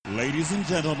Ladies and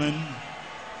gentlemen,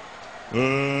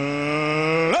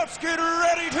 let's get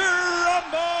ready to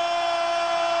rumble!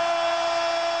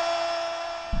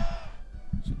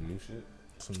 Some new shit.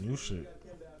 Some new shit.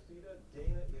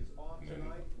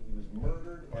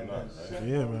 Nice.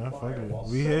 Yeah, man. Fuck it.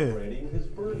 We here.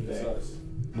 It's us.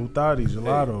 Luthati,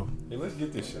 gelato. Hey, let's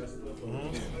get this shit.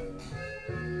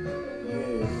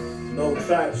 No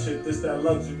trap shit, this that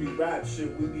luxury rap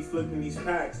shit. We be flipping these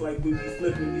packs like we be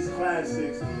flipping these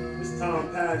classics. As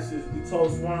time passes, we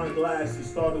toast wine glasses.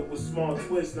 Started with small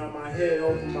twists, now my head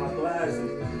over my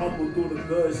glasses. Humble through the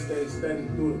good state, steady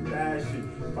through the bad shit.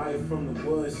 Fight from the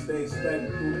wood state, steady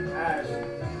through the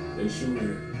passion. They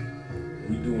shooting.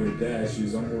 We doing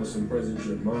dashes. I'm on some present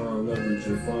your mind, leverage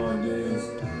your findings.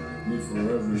 We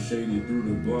forever shaded through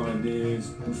the blind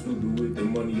ends. Who still do with the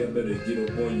money? I better get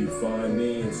up on your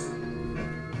finance.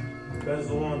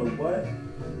 Bezel on the what?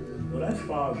 Well, that's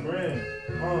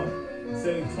 $5,000.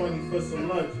 Save 20 for some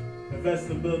lunch. Invest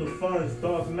to build the funds.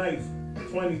 Dark nights.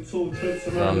 22 trips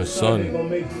around the sun. They gon'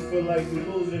 make you feel like you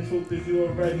losing. Truth is you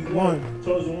already won.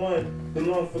 Chosen one. The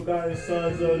long forgotten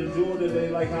sons of the jeweler. They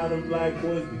like how them black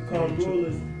boys become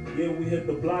rulers. Yeah, we hit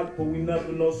the block, but we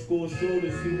never know school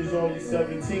shooters. He was only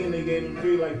 17. They gave him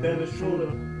 3 like Dennis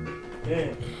Schroeder.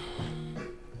 Damn.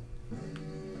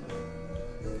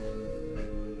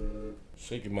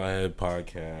 Shaking My Head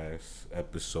podcast,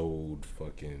 episode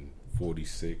fucking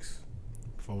 46.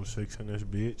 46 in this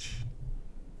bitch.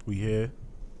 We here.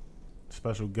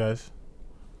 Special guest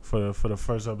for the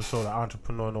first episode of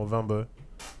Entrepreneur November.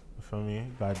 You feel me?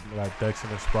 Got Dex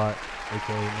in the spot,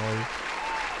 aka Nori.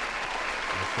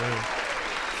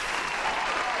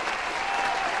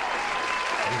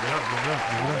 Give it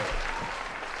up.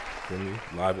 Feel me?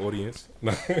 Live audience.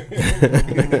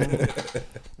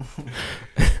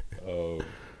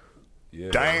 Yeah.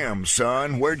 Damn,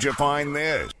 son, where'd you find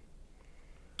this?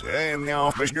 In the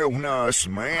office doing us,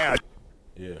 man.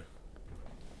 Yeah.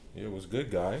 Yeah, it was good,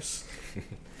 guys.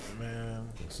 Man,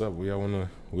 What's up? We all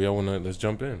wanna let's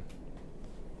jump in.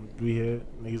 we here.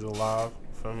 Niggas alive.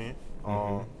 Feel me?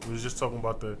 We was just talking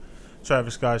about the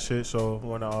Travis Scott shit, so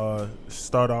wanna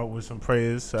start out with some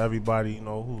prayers to everybody, you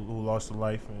know, who lost a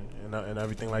life and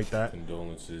everything like that.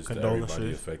 Condolences to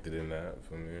everybody affected in that.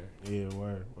 For me, Yeah,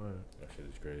 word. that shit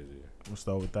is crazy. We'll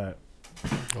start with that.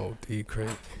 Oh, D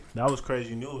crazy. That was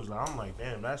crazy news. Like, I'm like,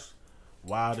 damn, that's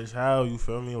wild as hell. You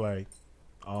feel me? Like,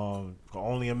 can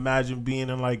only imagine being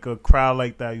in like a crowd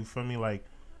like that. You feel me? Like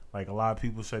a lot of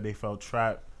people said they felt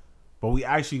trapped, but we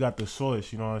actually got the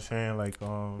source. You know what I'm saying? Like,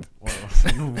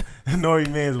 Nori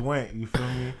Mans went. You feel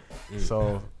me?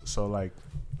 So like,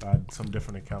 some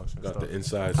different accounts and Got stuff. the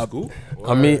inside scoop.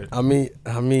 I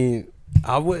mean,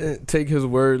 I wouldn't take his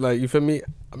word. Like, you feel me?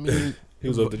 I mean, He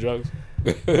was off the drugs.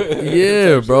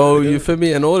 yeah, bro. You feel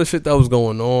me? And all the shit that was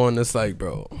going on, it's like,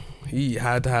 bro, he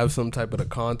had to have some type of the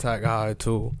contact high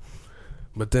too.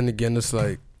 But then again, it's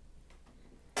like,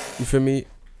 you feel me?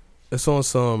 It's on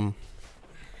some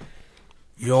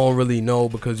you don't really know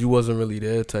because you wasn't really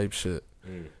there type shit.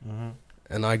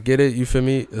 And I get it. You feel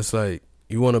me? It's like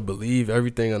you want to believe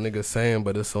everything a nigga saying,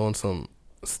 but it's on some.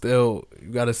 Still, you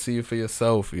gotta see it for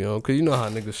yourself, you know, because you know how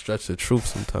niggas stretch the truth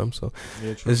sometimes. So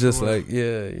Yeah, it's just like,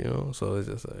 yeah, you know. So it's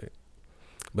just like,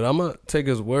 but I'm gonna take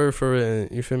his word for it,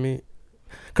 and you feel me?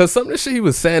 Cause some of the shit he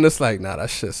was saying, it's like, nah, that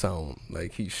shit sound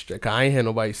like he strict. I ain't hear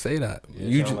nobody say that.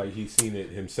 It sound like he seen it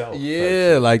himself.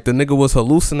 Yeah, like the nigga was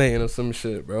hallucinating or some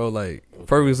shit, bro. Like,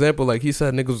 for example, like he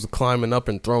said, niggas was climbing up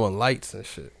and throwing lights and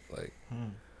shit. Like,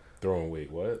 Throwing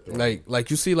weight, what? like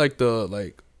you see, like the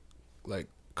like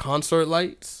concert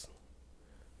lights,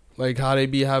 like how they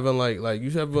be having like you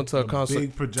ever went to a concert?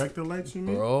 Big projector lights, you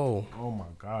mean? Bro. Oh my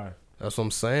god. That's what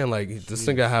I'm saying. Like, this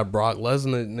nigga had Brock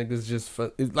Lesnar. Niggas just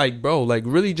like, bro, like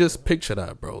really just picture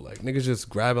that, bro. Like niggas just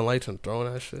grabbing lights and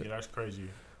throwing that shit. Yeah, that's crazy.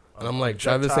 And I'm like,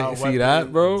 Travis ain't see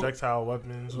that, bro. Projectile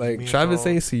weapons. Like Travis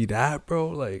ain't see that, bro.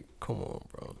 Like, come on,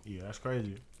 bro. Yeah, that's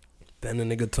crazy. Then the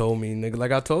nigga told me, nigga,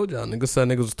 like I told y'all, nigga said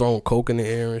niggas was throwing coke in the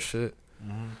air and shit.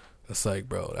 It's like,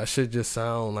 bro, that shit just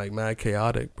sound like mad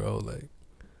chaotic, bro. Like,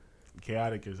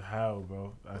 chaotic as hell,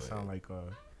 bro. That sound like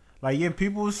yeah,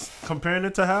 people's comparing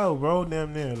it to hell, bro.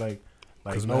 Damn near like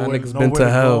nowhere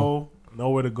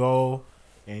to go,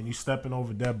 and you stepping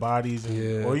over dead bodies,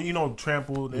 and, or you know,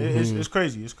 trampled. It's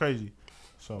crazy. It's crazy.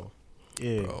 So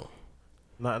yeah, bro.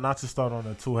 Not to start on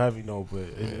a too heavy note, but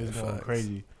it's going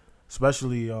crazy.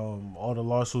 Especially all the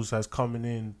lawsuits that's coming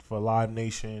in for Live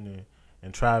Nation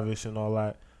and Travis and all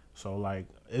that. So like,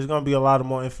 it's gonna be a lot of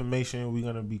more information. We're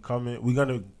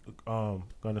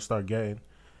gonna start getting,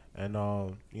 and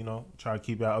you know, try to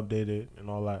keep y'all updated and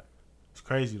all that. It's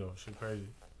crazy though. Shit crazy.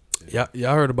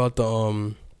 Y'all heard about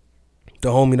the the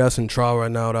homie that's in trial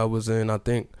right now that was in, I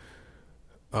think,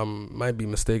 might be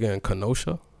mistaken, in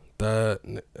Kenosha, that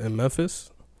in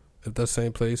Memphis, if that's the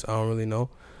same place, I don't really know.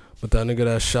 But that nigga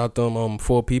that shot them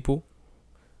 4 people.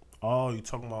 Oh, you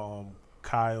talking about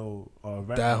Kyle?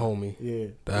 That homie. Yeah.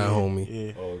 That homie.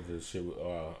 Yeah. Oh, the shit.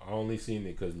 I only seen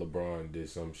it because LeBron did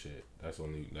some shit. That's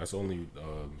only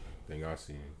thing I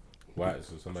seen. Why?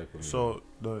 So somebody put me. So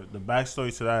the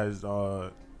backstory to that is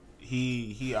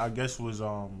he I guess was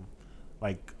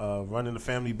running the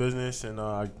family business, and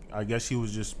I guess he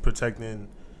was just protecting,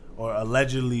 or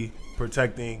allegedly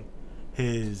protecting,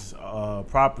 his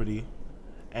property,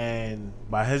 and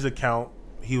by his account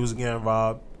he was getting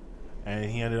robbed, and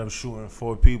he ended up shooting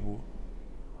 4 people.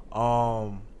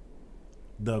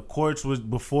 The courts was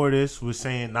before this was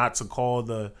saying not to call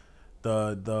the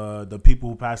people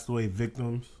who passed away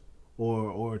victims,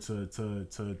 or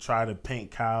to try to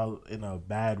paint Kyle in a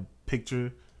bad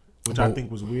picture, which I think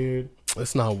was weird.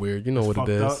 It's not weird. You know what it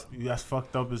is. That's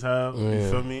fucked up as hell. Yeah. You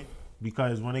feel me?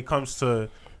 Because when it comes to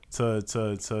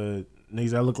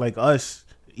niggas that look like us,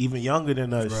 even younger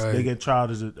than us, right, they get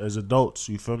tried as adults.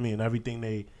 You feel me? And everything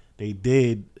they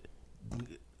did,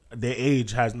 their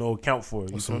age has no account for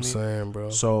it. You That's feel what I'm me? saying, bro.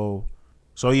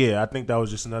 So yeah, I think that was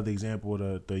just another example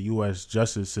of the U.S.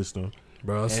 justice system,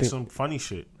 Bro, and some funny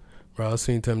shit. Bro, I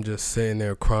seen them just sitting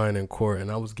there crying in court,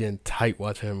 and I was getting tight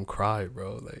watching him cry,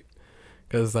 bro. Like,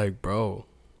 cause like, bro,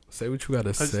 say what you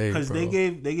gotta say, Because bro. they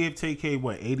gave TK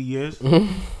what 80 years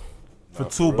for 2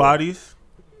 for bodies.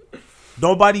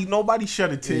 Nobody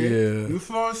shed a tear. Yeah. You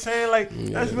feel what I'm saying? Like,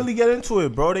 let's really get into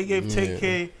it, bro. They gave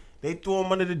TK, they threw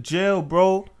him under the jail,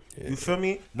 bro. You feel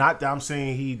me? Not that I'm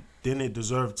saying he didn't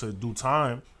deserve to do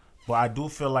time, but I do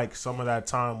feel like some of that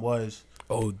time was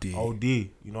OD. You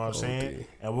know what I'm saying?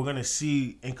 And we're gonna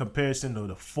see, in comparison to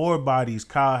the 4 bodies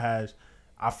Kyle has,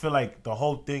 I feel like the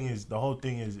whole thing is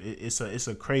it's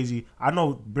a crazy. I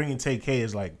know bringing TK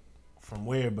is like from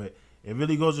where, but it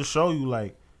really goes to show you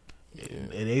like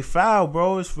it ain't foul,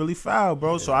 bro. It's really foul,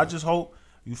 bro. So I just hope,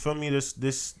 you feel me,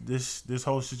 this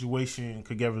whole situation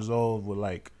could get resolved with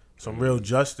like some real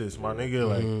justice, my nigga.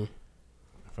 Like, you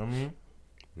feel me?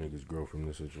 Niggas grow from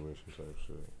this situation type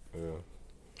shit. Yeah.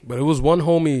 But it was one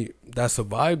homie that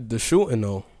survived the shooting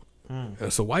though. And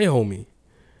it's a white homie.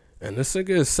 And this nigga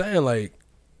is saying like,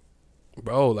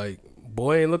 bro, like,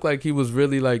 boy ain't look like he was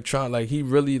really like trying, like he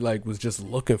really like was just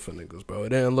looking for niggas, bro. It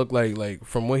didn't look like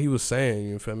from what he was saying,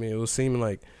 you feel me? It was seeming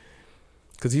like,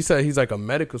 cause he said he's like a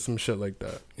medic or some shit like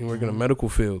that. He work in a medical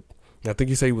field. And I think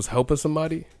he said he was helping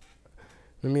somebody.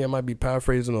 I mean, I might be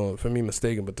paraphrasing or for me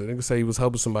mistaken, but the nigga said he was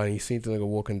helping somebody and he seen the nigga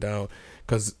walking down.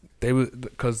 Cause the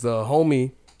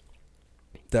homie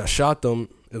that shot them,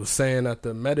 it was saying that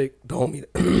the medic, the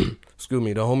homie, excuse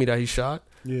me, the homie that he shot,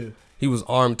 he was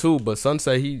armed too. But son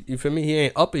said you feel me, he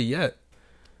ain't up it yet.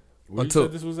 Where you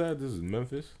said this was at? This is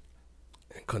Memphis?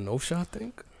 In Kenosha, I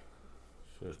think.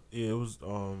 Shit. Yeah, it was.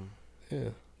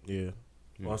 Yeah.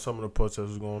 While some of the protests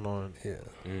was going on. Yeah.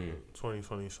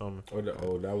 2020 something.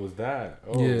 Oh, that was that.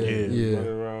 Oh, Yeah. running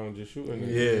around just shooting.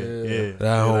 Yeah.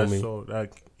 That homie.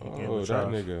 That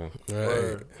nigga.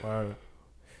 Right. Word.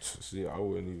 See, I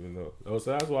wouldn't even know. Oh,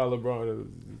 so that's why LeBron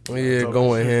is. Yeah,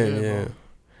 going in. Yeah.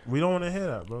 We don't want to hear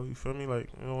that, bro. You feel me? Like,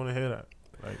 we don't want to hear that.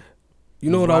 Like,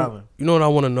 you know what I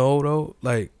want to know though?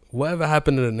 Like, whatever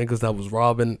happened to the niggas that was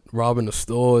robbing the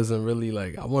stores, and really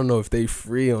like, I want to know if they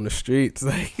free on the streets.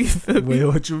 Like, you feel me? Wait,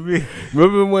 what you mean?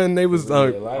 Remember when they was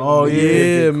like,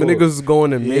 niggas was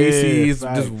going to Macy's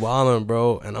just wilding,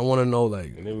 bro. And I want to know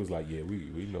like, and it was like,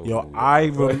 we know. Yo, I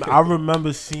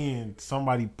remember seeing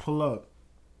somebody pull up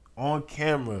on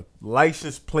camera,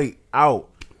 license plate out,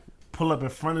 pull up in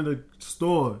front of the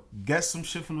store, get some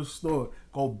shit from the store,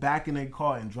 go back in their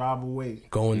car and drive away.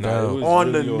 Going down.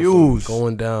 On the news.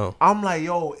 Going down. I'm like,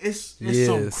 yo, it's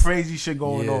some crazy shit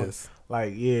going on.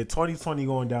 Like, 2020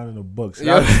 going down in the books.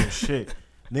 That was some shit.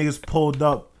 Niggas pulled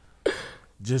up,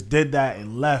 just did that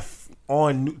and left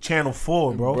on Channel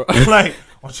 4, bro. Like,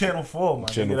 on Channel 4, my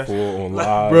Channel nigga. 4 on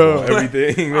live, bro. on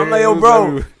everything. I'm like, yo,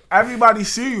 bro, everybody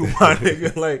see you, my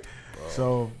nigga. Like,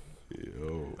 so...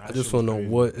 I just want to know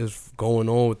what is going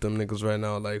on with them niggas right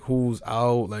now. Like, who's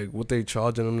out? Like, what they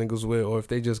charging them niggas with? Or if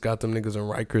they just got them niggas in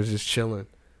Rikers just chilling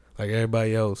like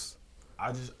everybody else.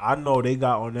 I know they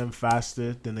got on them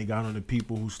faster than they got on the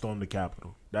people who stormed the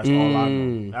Capitol. That's all I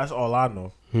know. That's all I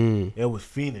know. It was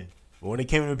fiending. But when it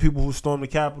came to the people who stormed the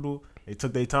Capitol, they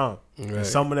took their time. Right. And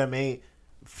some of them ain't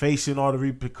facing all the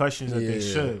repercussions that they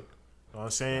should. You know what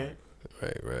I'm saying?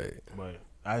 Right. But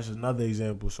that's another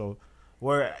example. So,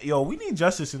 we need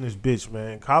justice in this bitch,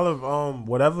 man. Call it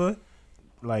whatever.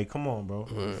 Like, come on, bro.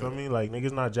 You feel me? Like,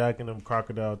 niggas not jacking them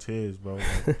crocodile tears, bro.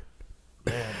 Like,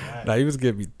 Nah, he was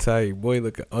getting me tight. Boy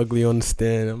looking ugly on the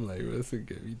stand. I'm like, bro, this would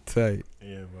get me tight.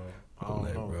 Yeah, bro. I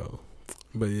don't know. Bro.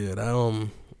 But yeah, that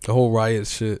the whole riot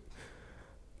shit.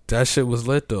 That shit was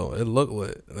lit though. It looked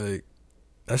lit. Like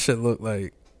that shit looked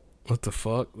like what the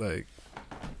fuck? Like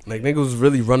niggas was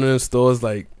really running in stores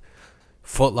like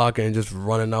Foot Locker and just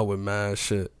running out with mad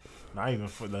shit. Not even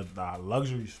for the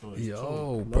luxury stores.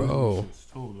 Yo, too. bro.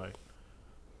 Too, like,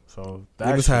 so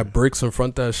that niggas had bricks in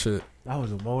front of that shit. That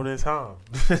was a moment in time.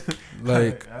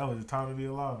 Like that was a time to be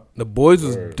alive. The boys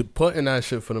was putting that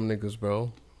shit for them niggas,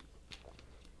 bro.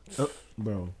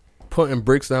 Bro, putting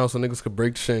bricks down so niggas could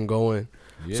break shit and go in.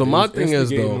 Yeah, so my thing is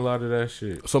though, a lot of that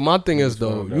shit. So my thing is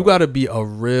though, you gotta be a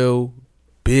real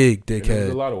big dickhead.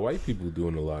 There's a lot of white people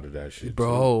doing a lot of that shit,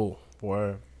 bro.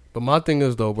 Word. But my thing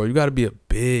is though, bro, you gotta be a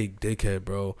big dickhead,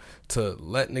 bro, to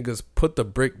let niggas put the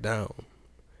brick down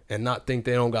and not think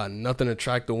they don't got nothing to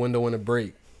track the window in the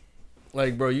break.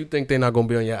 Like, bro, you think they not gonna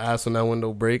be on your ass when that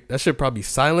window break? That shit probably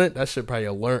silent. That shit probably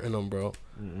alerting them, bro.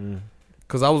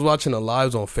 Cause I was watching the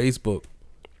lives on Facebook,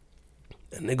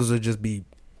 and niggas would just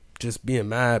being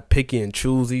mad, picky and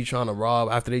choosy, trying to rob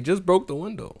after they just broke the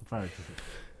window. Right.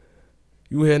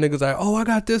 You hear niggas like, "Oh, I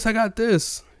got this,"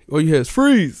 or you hear it's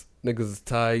freeze. Niggas is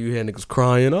tired. You hear niggas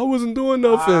crying. I wasn't doing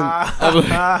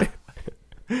nothing.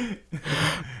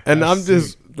 And I'm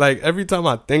just like, every time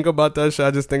I think about that shit,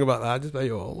 I just think about. I just like,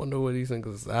 yo, I wonder where these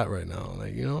niggas is at right now.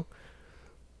 Like, you know,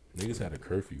 niggas had a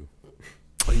curfew.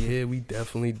 Oh, yeah, we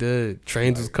definitely did.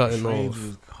 Trains was cutting off. Trains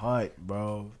was cut,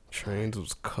 bro. Trains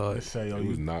was cut. Say, it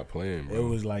was not playing, bro. It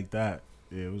was like that.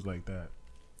 Yeah, it was like that.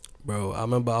 Bro, I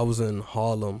remember I was in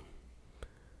Harlem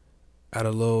at a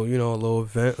little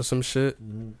event or some shit.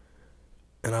 Mm-hmm.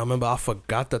 And I remember I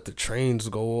forgot that the trains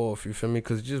go off, you feel me?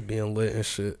 Because just being lit and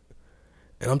shit.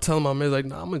 And I'm telling my man, like,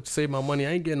 nah, I'm going to save my money.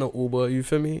 I ain't getting no Uber, you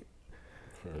feel me?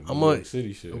 I'm like,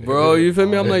 city shit. Bro, you feel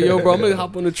me? I'm like, yo, bro, I'm going to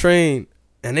hop on the train.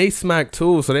 And they smack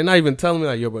too, so they not even telling me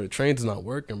like, yo, bro, the train's not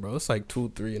working, bro. It's like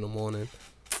 2-3 in the morning.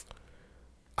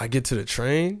 I get to the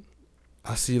train,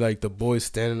 I see like the boys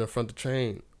standing in front of the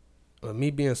train. But me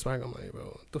being smacked, I'm like, bro,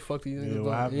 what the fuck do you niggas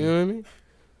doing? You know what I mean?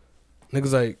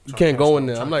 Niggas like, you can't go in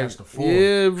there. I'm like,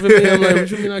 yeah, really? I'm like,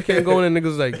 what you mean I can't go in there?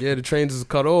 Niggas like, yeah, the trains is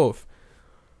cut off.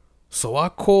 So I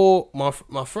call my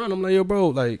friend. I'm like, yo, bro,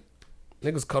 like,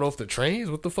 niggas cut off the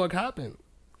trains? What the fuck happened?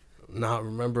 Not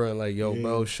remembering, like, yo,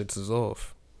 bro, shits is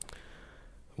off.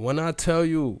 When I tell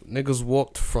you, niggas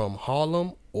walked from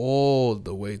Harlem all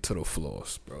the way to the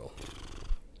floors, bro.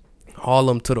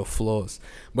 Harlem to the floors.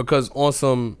 Because on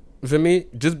some, you feel me,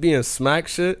 just being smack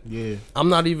shit, I'm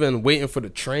not even waiting for the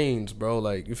trains, bro.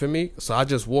 Like, you feel me? So I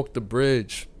just walked the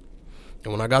bridge.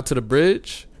 And when I got to the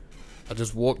bridge, I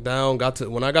just walked down,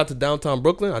 when I got to downtown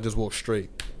Brooklyn, I just walked straight.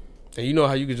 And you know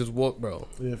how you could just walk, bro.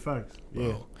 Yeah, facts. Bro.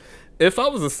 Yeah. If I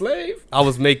was a slave, I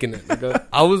was making it, nigga.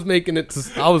 I was making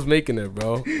it,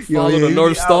 bro. Follow the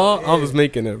North Star, I was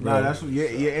making it, bro. Nah, that's what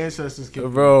your ancestors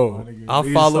can bro,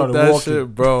 I followed that walking.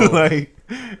 Shit, bro. Like,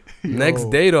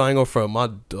 next day, though, I ain't gonna front. My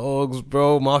dogs,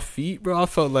 bro, my feet, bro, I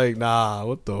felt like, nah,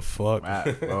 what the fuck?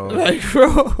 Bro. Like,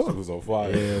 bro. It was on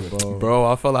fire. Yeah, bro.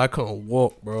 Bro, I felt like I couldn't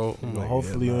walk, bro. Like,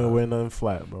 hopefully you ain't wear nothing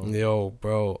flat, bro. Yo,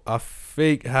 bro, I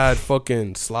fake had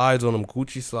fucking slides on them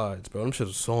Gucci slides, bro. Them shit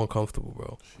was so uncomfortable,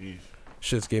 bro. Jeez.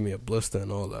 Shits gave me a blister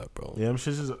and all that, bro. Yeah, them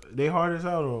shits they hard as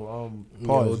hell though.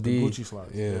 Pause, the Gucci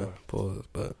slides. Yeah, pause.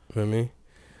 But you know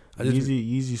what I mean?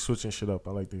 Easy switching shit up.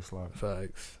 I like these slides.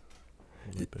 Facts.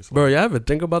 Bro, y'all ever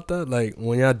think about that? Like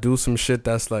when y'all do some shit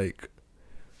that's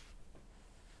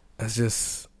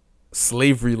just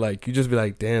slavery, like you just be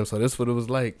like, damn, so this what it was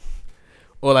like.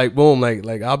 Or like boom,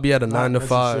 like I'll be at a 9 to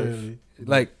 5.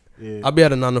 Like I'll be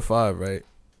at a 9 to 5, right?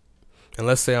 And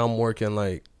let's say I'm working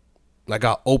like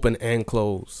I open and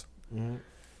close. Mm-hmm.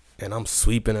 And I'm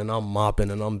sweeping and I'm mopping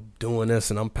and I'm doing this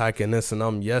and I'm packing this and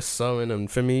I'm sewing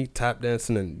and for me tap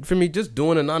dancing and for me just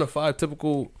doing a 9 to 5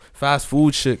 typical fast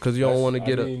food shit because you don't want to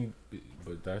get it.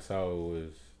 But that's how it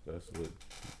was. That's what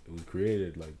it was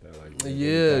created like that. Like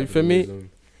yeah, you feel me?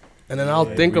 And then I'll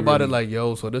think about it like,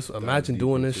 yo, so this imagine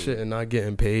doing this shit and not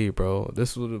getting paid, bro.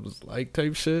 This is what it was like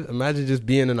type shit. Imagine just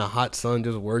being in a hot sun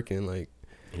just working like.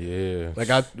 Yeah,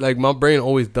 like my brain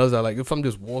always does that. Like if I'm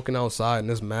just walking outside and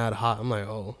it's mad hot, I'm like,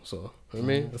 oh, so you know what I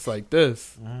mean, it's like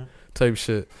this type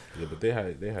shit. Yeah, but they had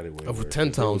it way over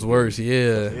 10 times worse.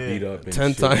 Yeah, beat up and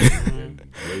 10 times,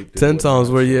 10 times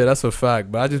worse. Yeah, that's a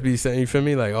fact. But I just be saying, you feel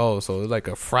me? Like oh, so it's like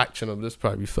a fraction of this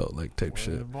probably felt like type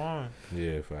shit.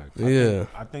 Yeah, fact.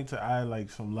 I think to add like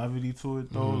some levity to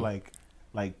it though, like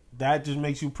that just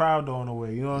makes you proud though in a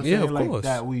way. You know what I'm saying? Of like course.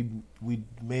 That we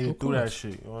made it through that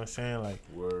shit. You know what I'm saying? Like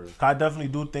I definitely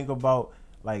do think about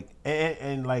Like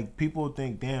and like people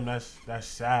think, damn, that's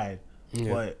sad,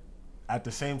 but at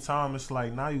the same time, it's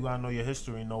like now you gotta know your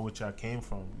history and know what y'all came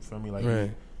from. You feel me?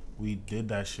 Like we did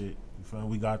that shit. You feel me?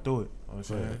 We got through it. You know what I'm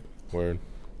saying? Word.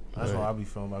 That's what I be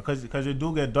feeling about. Cause it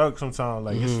do get dark sometimes.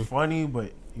 Like it's funny,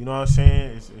 but you know what I'm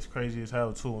saying? It's crazy as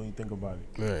hell too when you think about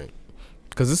it. Right.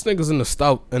 Cause this niggas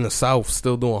in the south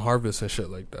still doing harvest and shit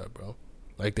like that, bro.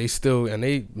 Like they still, and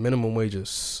they minimum wage is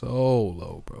so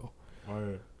low, bro.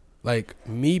 Right. Like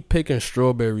me picking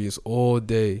strawberries all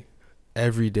day,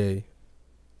 every day,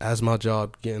 as my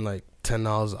job, getting like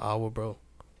 $10 an hour, bro.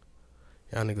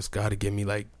 Y'all niggas gotta give me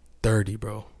like 30,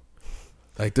 bro.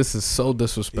 Like this is so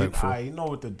disrespectful. You know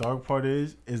what the dark part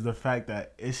is the fact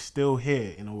that it's still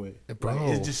here in a way. Bro. Like,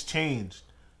 it's just changed.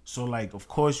 So like, of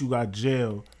course you got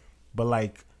jail, but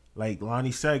like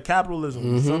Lonnie said,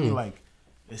 capitalism. You feel me? Like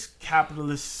it's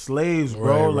capitalist slaves,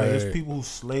 bro. Right, like right. it's people who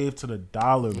slave to the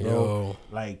dollar, bro. Yo.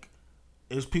 Like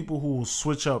it's people who will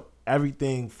switch up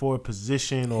everything for a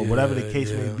position or whatever the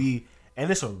case may be,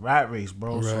 and it's a rat race,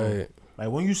 bro. Right. So like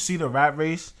when you see the rat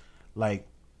race, like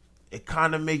it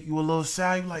kind of make you a little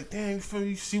sad. You like, damn, you feel me?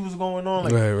 You see what's going on?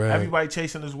 Like everybody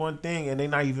chasing this one thing and they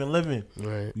not even living.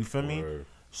 Right. You feel me?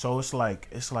 So it's like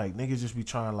niggas just be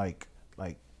trying to like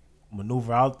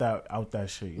maneuver out that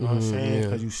shit. You know what I'm saying?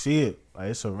 Because you see it. Like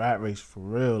it's a rat race for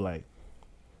real. Like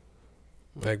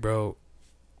bro,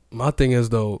 my thing is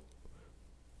though,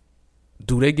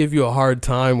 do they give you a hard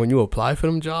time when you apply for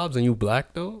them jobs and you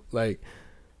black though? Like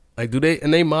do they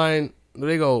in they mind? Do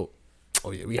they go,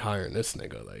 oh yeah, we hiring this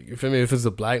nigga? Like you feel me? If it's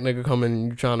a black nigga coming, and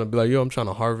you trying to be like, yo, I'm trying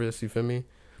to harvest. You feel me? I'm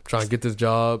trying to get this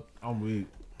job. I'm weak.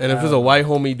 And if it's a white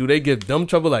homie, do they give them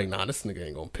trouble? Like, nah, this nigga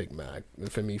ain't gonna pick Mac. You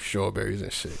feel me? Strawberries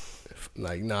and shit.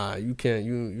 Like, nah, you can't.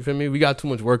 You feel me? We got too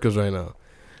much workers right now.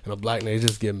 And a black nigga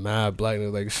just get mad. Black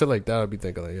nigga, like shit like that. I'd be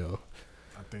thinking like, yo.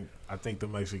 I think the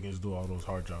Mexicans do all those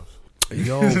hard jobs.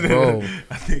 Yo, bro.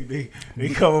 I think they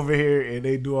come over here and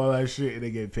they do all that shit and they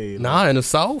get paid. Nah, in the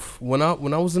South, when I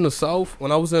was in the South,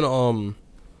 when I went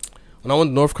to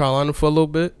North Carolina for a little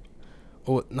bit,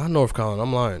 or not North Carolina,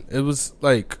 I'm lying. It was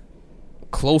like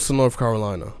close to North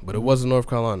Carolina, but it wasn't North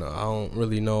Carolina. I don't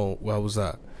really know where I was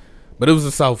at, but it was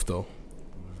the South though,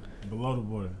 below the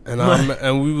border. And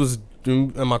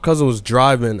my cousin was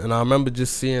driving, and I remember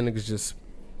just seeing niggas just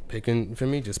picking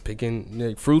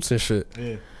like, fruits and shit.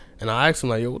 Yeah. And I asked him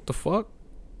like, yo, what the fuck?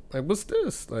 Like, what's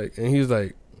this? Like, and he's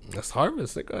like, that's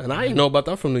harvest, nigga. And I didn't know about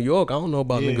that from New York. I don't know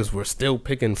about niggas were still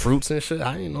picking fruits and shit.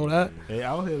 I didn't know that. They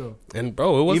out here though. And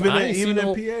bro, it was even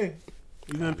in PA.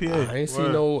 Even in PA. I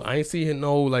ain't see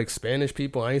no like Spanish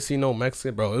people. I ain't see no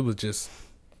Mexican, bro. It was just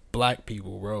black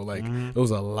people, bro. Like it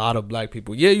was a lot of black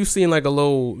people. Yeah, you seen like a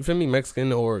little, you feel me,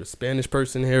 Mexican or Spanish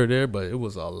person here or there, but it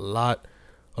was a lot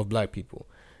of black people.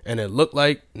 And it looked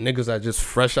like niggas are just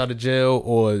fresh out of jail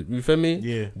or, you feel me?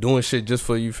 Yeah. Doing shit just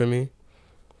for, you feel me?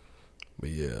 But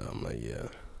yeah, I'm like, yeah.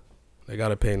 They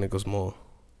gotta pay niggas more.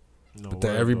 No but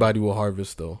then everybody will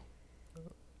harvest though.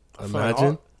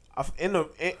 Imagine.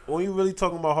 When you really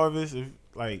talking about harvest, if,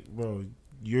 like, bro,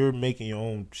 you're making your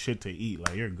own shit to eat.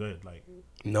 Like, you're good. Like,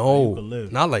 no, you can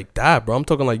live. Not like that, bro. I'm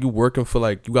talking like you working for,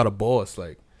 like, you got a boss,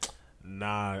 like.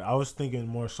 Nah, I was thinking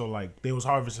more so like they was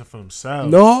harvesting for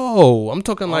themselves. No, I'm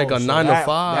talking like a 9 to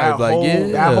 5.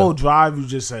 That whole drive you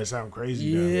just said sound crazy.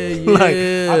 Yeah. Like,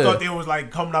 I thought they was like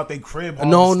coming out their crib.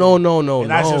 No. And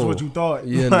that's just what you thought.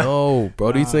 Yeah, no,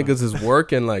 bro. These niggas is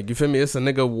working. Like, you feel me? It's a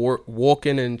nigga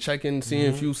walking and checking, seeing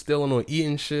if you stealing or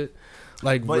eating shit.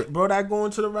 Like, but bro, that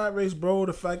going to the rat race, bro.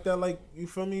 The fact that, like, you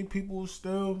feel me? People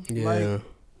still like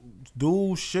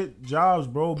do shit jobs,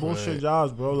 bro. Bullshit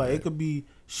jobs, bro. Like, it could be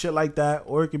shit like that,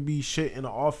 or it could be shit in the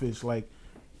office. Like,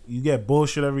 you get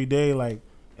bullshit every day, like,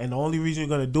 and the only reason you're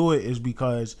gonna do it is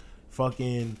because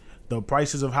fucking the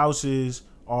prices of houses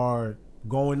are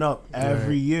going up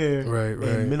every year, right.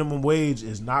 And minimum wage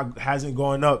hasn't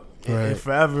gone up in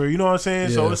forever. You know what I'm saying?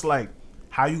 Yeah. So it's like,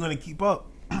 how you gonna keep up?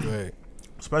 Right.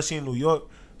 Especially in New York.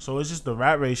 So it's just the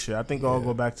rat race shit. I think I'll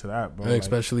go back to that, bro. And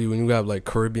especially when you have like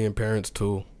Caribbean parents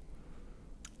too.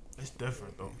 It's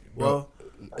different though. Well,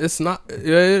 it's not.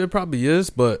 Yeah, it probably is,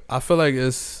 but I feel like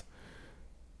it's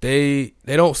they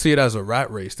don't see it as a rat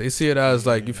race. They see it as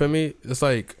like, you feel me? It's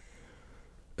like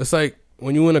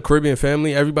when you in a Caribbean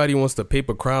family, everybody wants the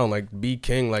paper crown, like be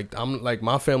king. Like I'm like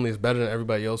my family is better than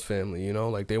everybody else's family. You know,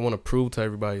 like they want to prove to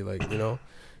everybody, like, you know,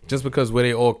 just because where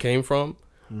they all came from.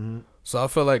 Mm-hmm. So I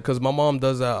feel like, cause my mom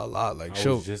does that a lot. Like I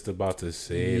was just about to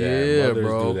say that. Mothers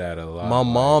bro. do that a lot. My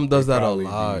mom does that a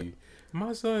lot.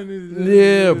 My son is.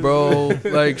 Yeah, bro.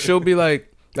 Like she'll be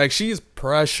like she's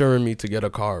pressuring me to get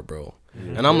a car, bro.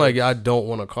 Mm-hmm. And I'm like, I don't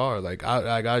want a car. Like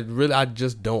I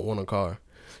just don't want a car.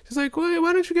 She's She's like,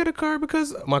 why don't you get a car?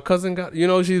 Because my cousin got,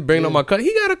 she's bringing up my cousin.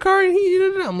 He got a car and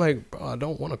I'm like, bro, I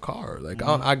don't want a car. Like,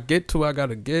 I get to, I got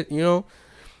to get,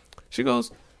 She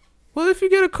goes, well, if you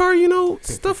get a car,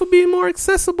 stuff will be more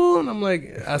accessible. And I'm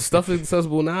like, stuff is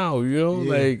accessible now,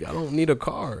 like, I don't need a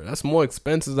car. That's more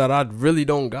expenses that I really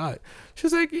don't got.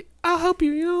 She's like, I'll help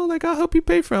you, I'll help you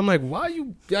pay for it. I'm like, why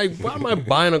am I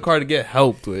buying a car to get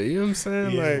helped with? You know what I'm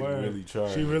saying? Yeah, like, really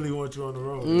trying. She really wants you on the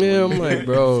road. Yeah, I'm like,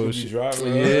 bro.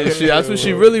 That's what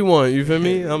she really want. You feel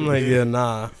me? I'm like, yeah,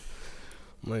 nah.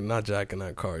 I'm like, not jacking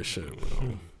that car shit,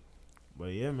 bro.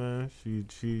 But yeah, man, she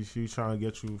trying to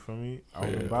get you from me out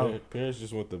and Yeah, about. parents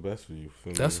just want the best for you.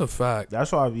 Feel That's me? a fact. That's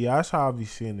how I be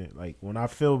seeing it. Like when I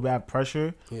feel that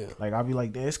pressure, like I be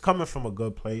like, it's coming from a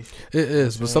good place. It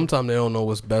is, but sometimes they don't know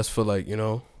what's best for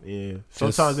Yeah,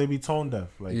 sometimes they be tone deaf.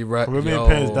 Like right, Caribbean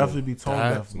parents definitely be tone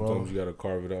deaf, bro. Sometimes you gotta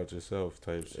carve it out yourself,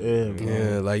 type shit. Yeah,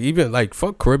 Yeah, like even like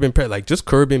fuck Caribbean parents, like just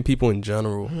Caribbean people in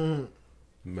general.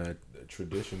 Mad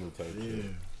traditional type shit.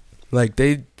 Like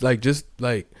they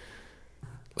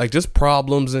just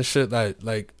problems and shit that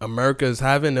like America is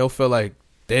having, they'll feel like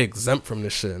they exempt from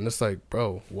this shit, and it's like,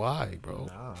 bro, why, bro?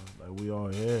 Nah, like we all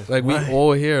here. Like we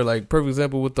all here. Like perfect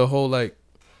example with the whole like,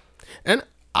 and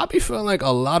I be feeling like a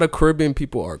lot of Caribbean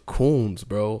people are coons,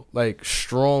 bro. Like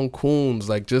strong coons.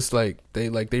 Like just like they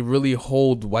really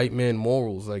hold white man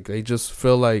morals. Like they just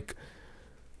feel like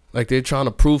they're trying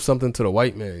to prove something to the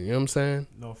white man. You know what I'm saying?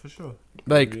 No, for sure.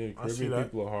 Like Caribbean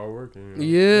people are hardworking.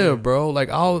 Yeah, bro. Like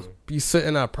I'll be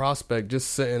sitting at Prospect,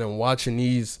 just sitting and watching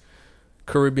these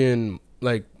Caribbean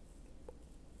like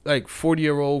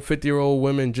 40-year-old, 50-year-old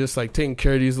women just like taking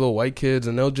care of these little white kids,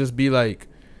 and they'll just be like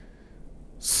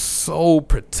so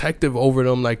protective over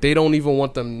them. Like they don't even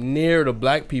want them near the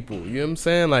black people. You know what I'm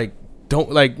saying? Like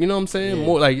don't like, you know what I'm saying? Yeah.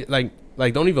 More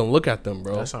like don't even look at them,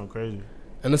 bro. That sounds crazy.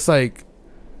 And it's like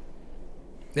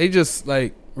they just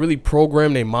like really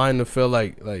program their mind to feel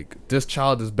like this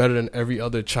child is better than every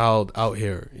other child out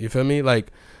here. You feel me?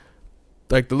 Like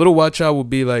the little white child would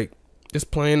be like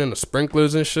just playing in the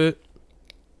sprinklers and shit,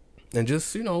 and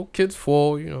just kids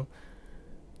fall.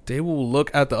 They will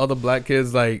look at the other black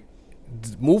kids like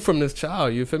move from this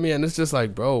child. You feel me? And it's just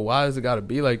like, bro, why does it gotta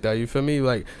be like that? You feel me?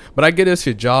 Like, but I get it's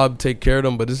your job, take care of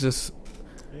them, but it's just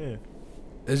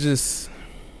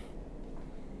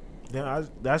Yeah,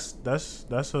 that's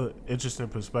a interesting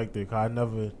perspective. 'Cause I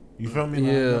never, you feel me? Like,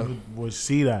 I never would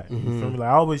see that. You feel me? Like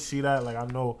I always see that. Like I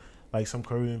know, like some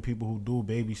Korean people who do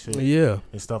babysit,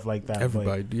 and stuff like that.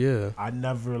 Everybody, but I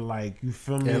never you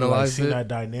feel me? Like see that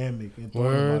dynamic and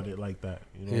thought about it like that.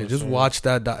 You know just watch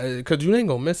that because you ain't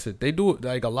gonna miss it. They do it.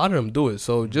 Like a lot of them do it.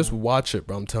 So just watch it,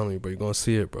 bro. I'm telling you, bro. You're gonna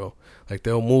see it, bro. Like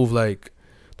they'll move like.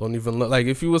 Don't even look like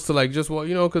if you was to like just walk,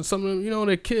 because some of them,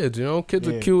 they're kids, kids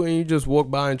are cute, and you just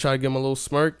walk by and try to give them a little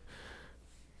smirk.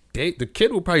 The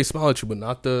kid will probably smile at you, but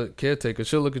not the caretaker.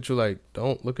 She'll look at you like,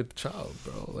 don't look at the child,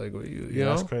 bro. Like, what you know?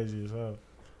 That's crazy as hell.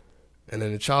 And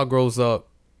then the child grows up,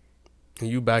 and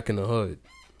you back in the hood.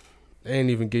 They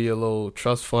ain't even give you a little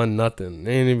trust fund, nothing.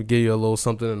 They ain't even give you a little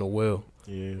something in the will.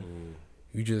 Yeah.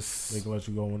 You just they can let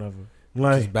you go whenever.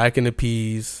 Just back in the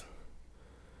peas.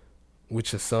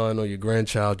 With your son or your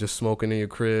grandchild just smoking in your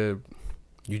crib,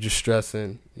 you just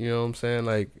stressing. You know what I'm saying?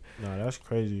 Like, nah, that's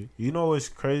crazy. You know what's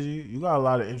crazy? You got a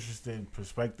lot of interesting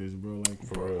perspectives, bro. Like,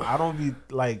 For I don't be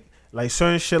like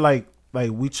certain shit like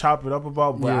we chop it up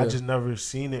about, but I just never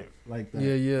seen it like that.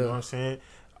 Yeah. You know what I'm saying?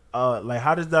 Like,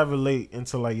 how does that relate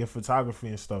into like your photography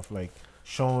and stuff? Like,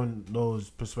 showing those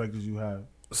perspectives you have.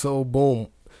 So, boom.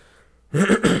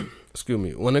 Excuse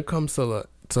me. When it comes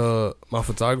to my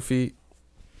photography.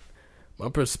 My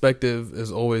perspective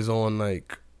is always on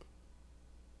like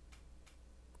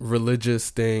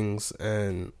religious things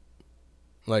and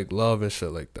like love and shit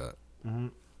like that. Mm-hmm.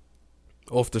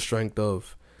 Off the strength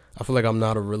of, I feel like I'm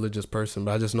not a religious person,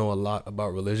 but I just know a lot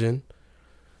about religion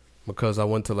because I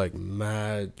went to like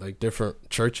mad like different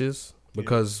churches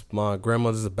because my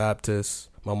grandmother's a Baptist,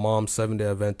 my mom's Seventh-day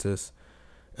Adventist,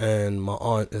 and my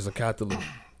aunt is a Catholic.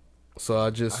 So I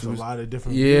just that's a lot of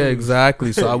different views. Views.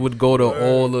 Exactly. So I would go to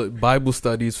all the Bible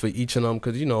studies for each of them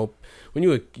because when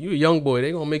you a young boy,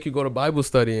 they gonna make you go to Bible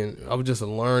study, and I would just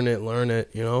learn it,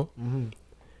 Mm-hmm.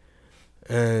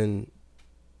 And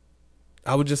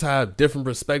I would just have different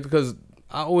perspective because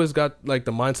I always got like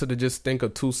the mindset to just think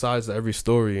of two sides to every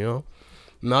story, and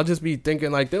I'll just be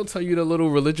thinking like they'll tell you the little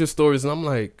religious stories, and I'm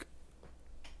like,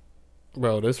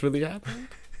 bro, this really happened.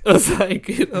 It's like,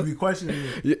 you be questioning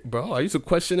it. Yeah, bro, I used to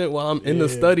question it while I'm in the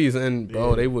studies, and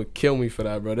bro, they would kill me for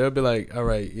that, bro. They'll be like, all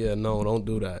right, no, don't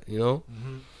do that,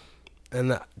 Mm-hmm.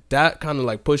 And that kind of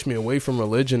like pushed me away from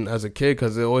religion as a kid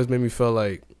because it always made me feel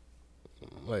like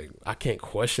I can't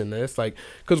question this. Like,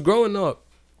 because growing up,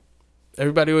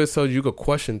 everybody always tells you could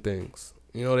question things.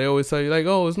 You know, they always tell you like,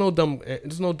 oh, there's no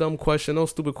dumb question, no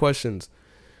stupid questions.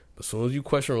 But as soon as you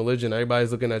question religion,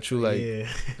 everybody's looking at you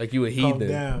like you a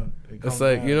heathen. It's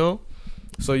like, you know.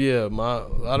 So yeah, a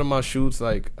lot of my shoots,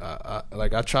 like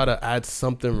I try to add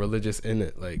something religious in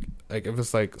it. Like if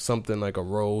it's like something like a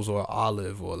rose or an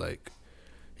olive or like,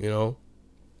 you know,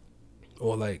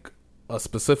 or like a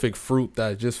specific fruit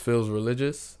that just feels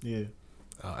religious. Yeah,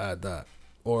 I'll add that.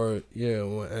 Or yeah,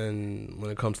 and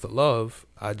when it comes to love,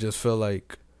 I just feel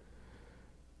like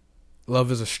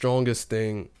love is the strongest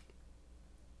thing.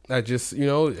 I just, you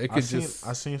know, it could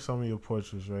I seen some of your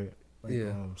portraits, right? Like,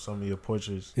 yeah. Some of your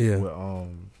portraits. Yeah.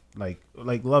 With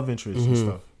like love interests and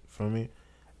stuff. Feel me?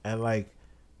 And like,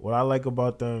 what I like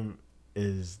about them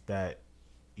is that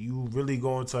you really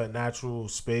go into a natural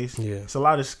space. Yeah. It's a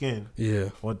lot of skin. Yeah.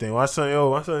 One thing. My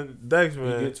son Dex,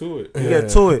 man. You get to it. You get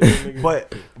to it.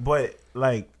 But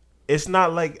like, it's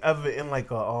not like ever in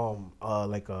like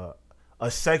a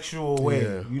sexual way.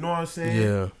 Yeah. You know what I'm saying?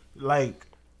 Yeah. Like,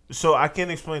 so I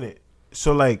can't explain it.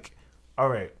 So like, all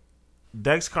right,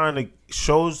 Dex kind of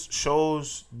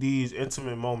shows these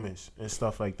intimate moments and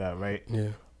stuff like that, right? Yeah.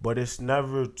 But it's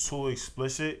never too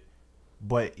explicit.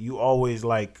 But you always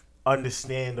like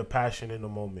understand the passion in the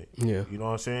moment. Yeah. You know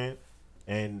what I'm saying?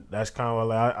 And that's kind of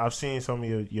like I've seen some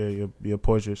of your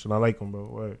portraits and I like them, bro.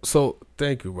 Word. So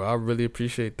thank you, bro. I really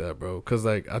appreciate that, bro. Cause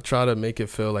like I try to make it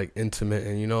feel like intimate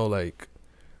and, you know, like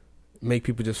make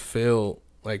people just feel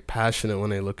like passionate when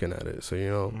they're looking at it. So, you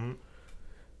know,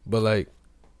 but like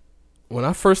when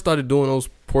I first started doing those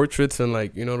portraits and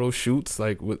like, you know, those shoots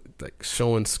like with like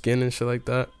showing skin and shit like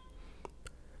that,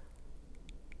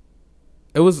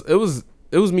 it was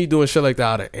me doing shit like that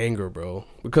out of anger, bro.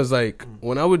 Because like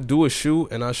when I would do a shoot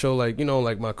and I show like, you know,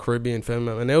 like my Caribbean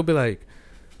family, and they'll be like,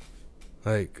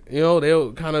 you know,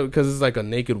 they'll kind of, because it's like a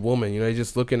naked woman, you know, they're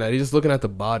just looking at the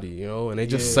body, you know, and they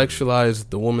just sexualize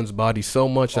the woman's body so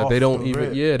much that they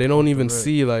don't even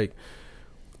see like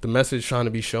the message trying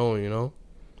to be shown, you know.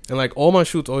 And like all my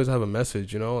shoots always have a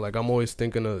message, you know. Like I'm always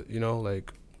thinking of, you know,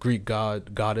 like Greek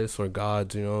goddess or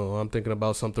gods, you know. I'm thinking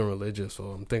about something religious,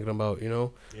 or I'm thinking about, you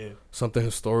know, something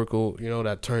historical, you know,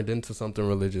 that turned into something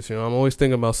religious. You know, I'm always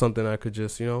thinking about something that could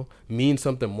just, you know, mean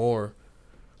something more.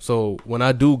 So when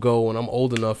I do go, when I'm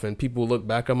old enough and people look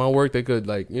back at my work, they could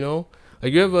like, you know,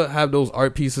 like you ever have those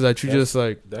art pieces that you just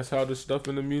like. That's how the stuff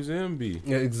in the museum be.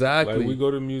 Yeah, exactly. Like we go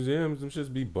to museums, them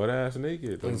shits be butt ass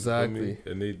naked. Exactly.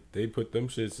 And they put them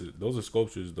shits. Those are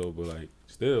sculptures though, but like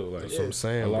still, like that's what I'm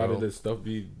saying. A lot bro. of this stuff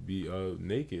be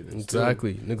naked.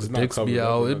 Exactly. Niggas dicks be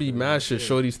out. It be mad shit.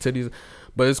 Show these titties,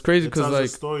 but it's crazy because like the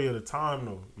story of the time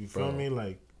though. You feel me?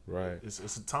 Like right.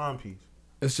 It's a timepiece.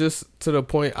 It's just to the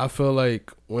point. I feel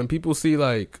like when people see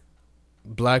like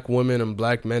black women and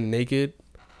black men naked,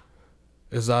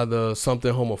 it's either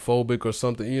something homophobic or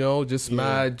something, you know, just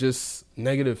mad, just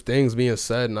negative things being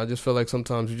said. And I just feel like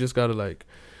sometimes you just gotta like,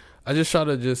 I just try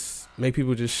to just make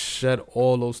people just shed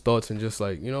all those thoughts and just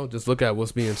like, you know, just look at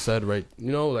what's being said right,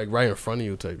 you know, like right in front of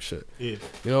you type shit. Yeah.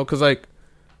 You know, cause like,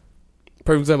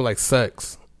 for example, like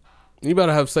sex. You about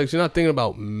to have sex, you're not thinking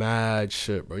about mad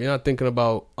shit, bro. You're not thinking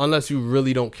about, unless you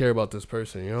really don't care about this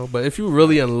person, you know. But if you're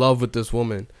really in love with this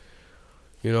woman,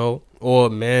 you know, or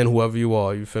man, whoever you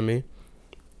are, you feel me?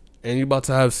 And you about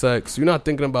to have sex, you're not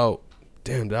thinking about,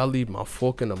 damn, did I leave my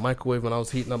fork in the microwave when I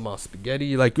was heating up my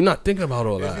spaghetti? Like, you're not thinking about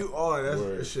all that. If you are,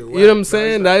 that's shit. You know what I'm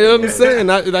saying? You know what I'm saying?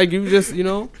 Like, you just, you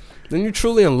know, then you're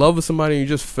truly in love with somebody and you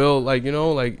just feel like, you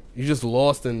know, like you just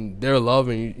lost in their love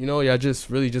and, you know, y'all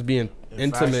just really just being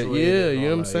intimate. Yeah, you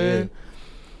know what I'm saying? Yeah.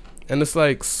 And it's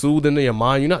like soothed into your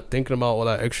mind. You're not thinking about all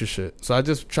that extra shit. So I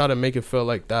just try to make it feel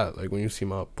like that. Like when you see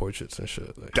my portraits and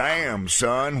shit. Like, damn,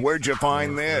 son, where'd you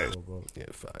find this? Yeah,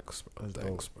 facts, bro.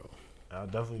 Thanks, bro. I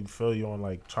definitely feel you on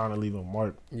like trying to leave a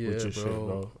mark with your shit,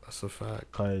 bro. That's a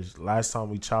fact. Cause last time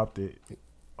we chopped it,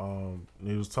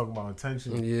 they was talking about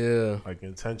intention. Yeah, like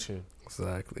intention.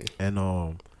 Exactly. And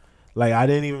like I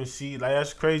didn't even see, like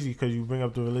that's crazy because you bring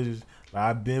up the religious. Like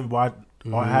I've been watching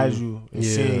or had you and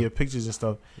seeing your pictures and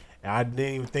stuff, and I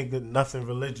didn't even think that nothing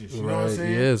religious. You know what I'm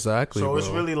saying? Yeah, exactly. So bro. It's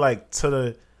really like to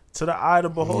the eye of the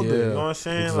beholder. You know what I'm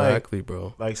saying? Exactly, like,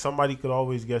 bro. Like somebody could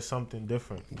always get something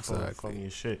different from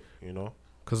your shit. You know?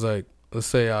 Cause like let's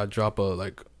say I drop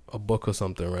a book or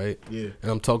something, right? Yeah.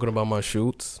 And I'm talking about my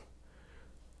shoots.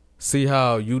 See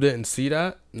how you didn't see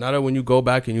that? Now that when you go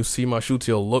back and you see my shoots,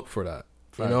 you'll look for that.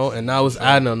 Facts. You know? And now it's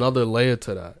adding another layer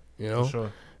to that. You know? For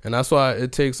sure. And that's why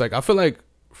it takes like, I feel like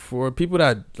for people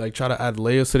that like try to add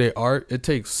layers to their art, it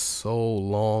takes so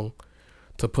long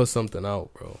to put something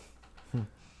out, bro.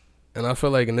 And I feel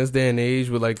like in this day and age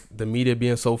with like the media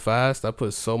being so fast, that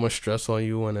puts so much stress on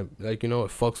you, and it, like, you know,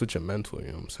 it fucks with your mental. You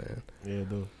know what I'm saying? Yeah, it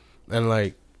do. And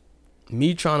like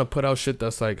me trying to put out shit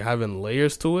that's like having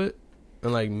layers to it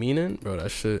and like meaning, bro,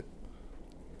 that shit.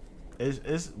 But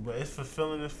it's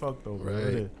fulfilling as fuck though, bro. Right.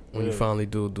 It is. When you finally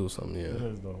do something, yeah. It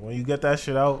is though. When you get that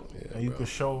shit out and you bro. can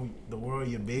show the world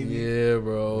your baby. Yeah,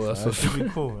 bro. That's that should be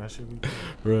cool. That should be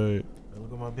cool. Right.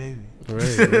 Look at my baby.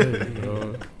 Right,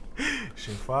 bro.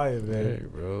 Shit fire, man.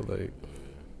 Right, bro. Like,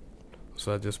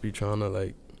 so I just be trying to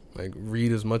like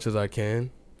read as much as I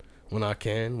can when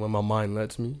my mind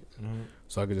lets me,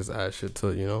 so I could just add shit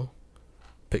to, you know,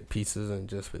 pick pieces and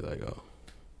just be like, oh.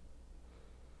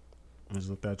 Just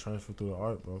let that transfer through the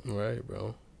art, bro. Right,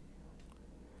 bro.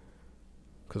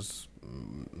 Cause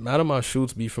none of my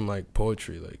shoots be from like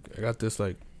poetry. Like I got this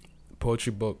like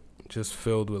poetry book just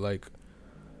filled with like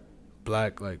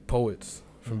black like poets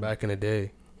from back in the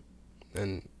day,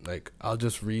 and like I'll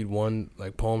just read one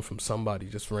like poem from somebody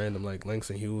just random, like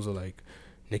Langston Hughes or like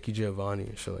Nikki Giovanni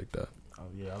and shit like that. Oh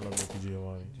yeah, I love Nikki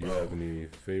Giovanni. Do you have any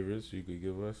favorites you could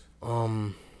give us?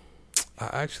 I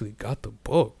actually got the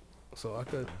book, so I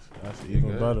could. That's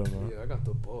even better, man. Yeah, I got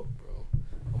the book, bro.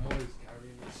 I'm always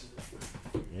carrying this shit.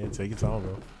 Yeah, take your time,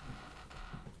 bro.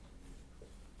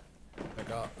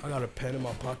 Like I got a pen in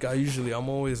my pocket. I'm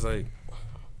always like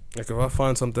if I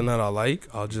find something that I like,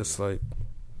 I'll just like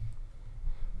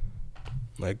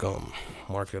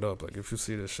mark it up. Like if you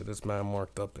see this shit, it's mad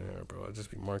marked up in here, bro. I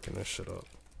just be marking this shit up.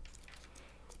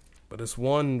 But it's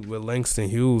one with Langston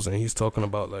Hughes, and he's talking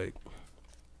about like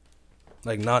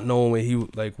not knowing where he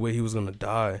was gonna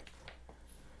die,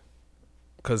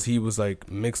 cause he was like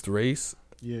mixed race.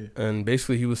 Yeah. And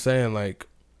basically he was saying like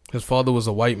his father was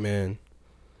a white man,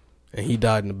 and he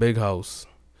died in a big house,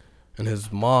 and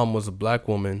his mom was a black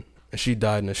woman, and she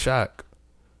died in a shack.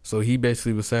 So he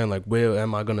basically was saying like, where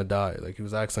am I gonna die? Like he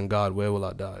was asking God, where will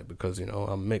I die? Because, you know,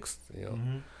 I'm mixed, you know.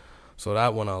 So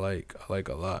that one I like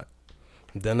a lot.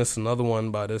 Then it's another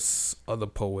one by this other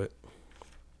poet.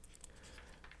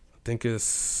 I think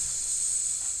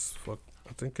it's what's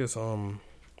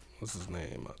his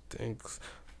name?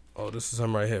 This is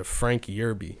him right here, Frank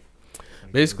Yerby.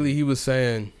 Basically he was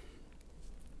saying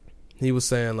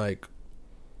like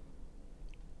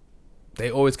they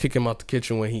always kick him out the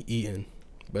kitchen when he eating,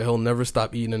 but he'll never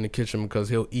stop eating in the kitchen because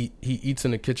he eats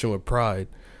in the kitchen with pride.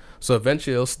 So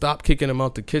eventually they'll stop kicking him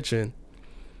out the kitchen,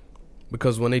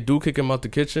 because when they do kick him out the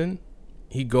kitchen,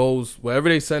 he goes wherever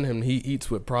they send him, he eats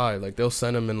with pride. Like they'll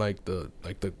send him in like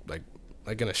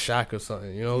in a shack or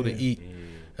something, you know, to eat.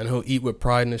 And he'll eat with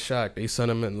pride in the shack. They send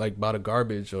him in like by the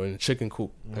garbage or in a chicken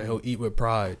coop, and he'll eat with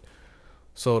pride.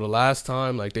 So the last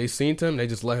time like they seen him, they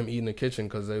just let him eat in the kitchen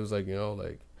because they was like, you know,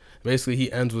 like basically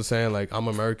he ends with saying like, I'm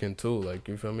American too, like,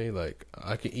 you feel me, like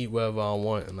I can eat whatever I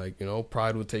want, and like, you know,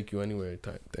 pride will take you anywhere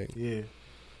type thing. Yeah,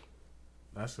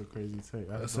 that's a crazy take.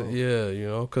 That's yeah, you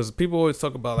know, because people always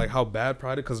talk about like how bad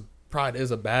pride is, because pride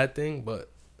is a bad thing,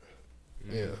 but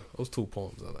yeah, those two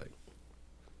poems I like.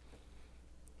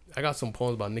 I got some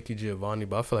poems by Nikki Giovanni,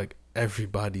 but I feel like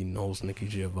everybody knows Nikki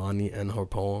Giovanni and her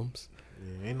poems.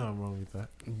 Yeah, ain't nothing wrong with that.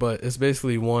 But it's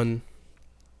basically one,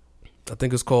 I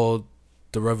think it's called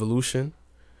The Revolution.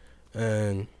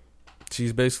 And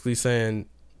she's basically saying,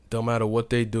 no matter what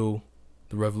they do,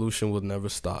 the revolution will never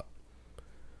stop.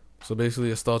 So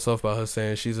basically it starts off by her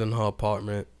saying she's in her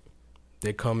apartment.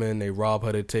 They come in, they rob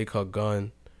her, they take her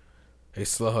gun, they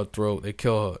slit her throat, they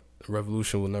kill her. The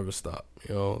revolution will never stop.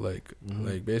 You know, like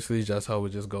basically just how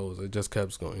it just goes. It just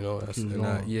keeps going. You know,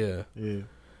 yeah.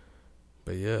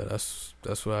 But yeah, that's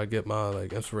where I get my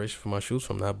like inspiration for my shoots,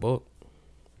 from that book.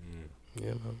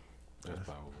 Yeah, man.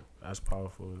 That's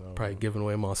powerful. Though, probably giving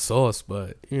away my sauce,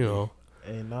 but you know.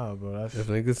 Hey, nah, bro. If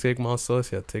niggas take my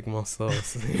sauce, yeah, take my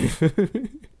sauce.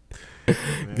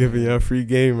 Giving y'all free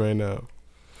game right now.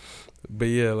 But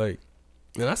yeah, like,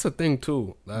 and that's the thing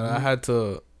too that I had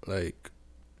to like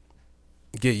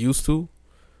get used to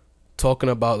talking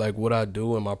about like what I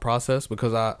do in my process,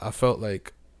 because I felt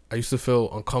like I used to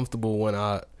feel uncomfortable when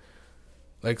I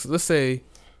like, so let's say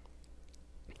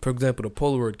for example the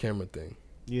Polaroid camera thing.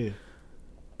 Yeah.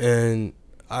 And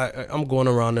I'm going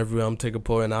around everywhere, I'm taking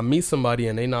Polaroid, and I meet somebody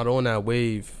and they not on that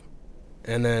wave,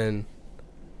 and then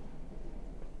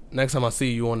next time I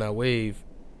see you on that wave,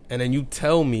 and then you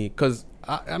tell me, because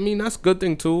I mean that's a good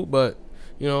thing too, but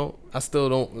you know, I still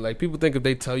don't, like, people think if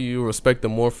they tell you respect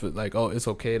them more for, like, oh, it's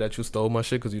okay that you stole my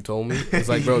shit because you told me. It's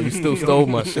like, bro, you still stole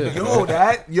my shit. That's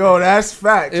fact. You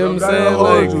know what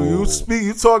I'm saying?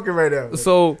 You talking right now.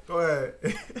 So, go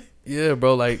ahead. Yeah,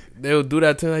 bro, like, they'll do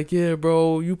that to me, like, yeah,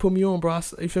 bro, you put me on, bro.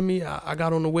 You feel me? I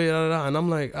got on the way, and I'm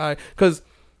like, all right, because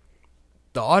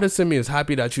the artist in me is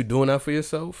happy that you doing that for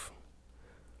yourself.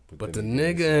 But the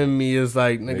nigga in me is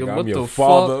like, nigga, what the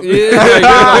father. fuck? Yeah, like,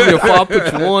 I'm your father,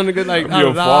 put you on, nigga. Like, I'm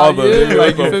your father. Yeah, Nigga,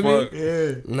 like, you what feel the me? fuck?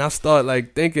 Yeah. And I start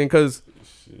like thinking, cause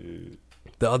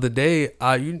the other day,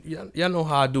 y'all know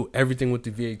how I do everything with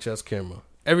the VHS camera.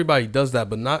 Everybody does that,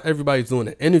 but not everybody's doing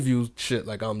the interview shit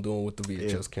like I'm doing with the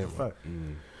VHS camera.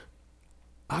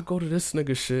 I go to this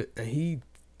nigga shit, and he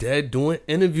dead doing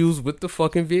interviews with the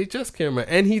fucking VHS camera.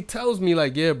 And he tells me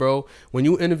like, yeah, bro, when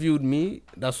you interviewed me,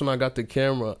 that's when I got the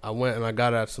camera. I went and I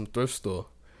got it at some thrift store.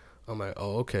 I'm like,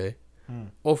 oh, okay.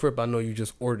 Off rip, I know you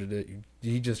just ordered it.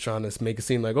 He just trying to make it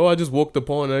seem like, oh, I just walked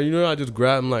upon it. You know, I just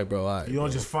grabbed him like, bro, all right, You don't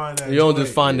bro. just find that. You don't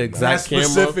just find the exact camera.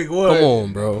 Specific one. Come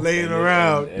on, bro. Laying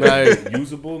around. And Like,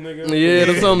 usable, nigga. yeah,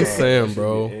 that's what I'm saying,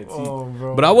 bro. Oh,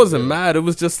 bro. But I wasn't mad. It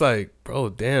was just like, bro,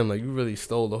 damn, like you really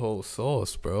stole the whole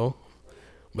sauce, bro.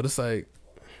 But it's like,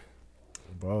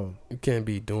 bro, you can't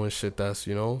be doing shit that's,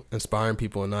 you know, inspiring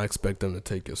people and not expect them to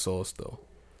take your sauce, though.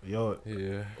 Yo,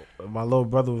 Yeah. my little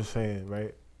brother was saying,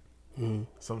 right? Mm-hmm.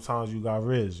 Sometimes you got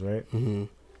riz, right? Mm-hmm.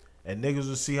 And niggas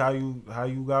will see how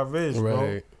you got riz, bro.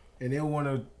 Right. And they want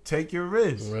to take your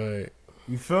riz. Right.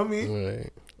 You feel me? Right.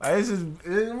 Like, it's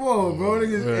whoa, bro.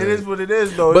 Niggas, Right. It is what it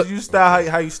is, though. But- You style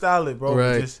how you style it, bro.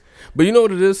 Right. But you know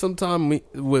what it is sometimes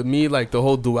with me, like the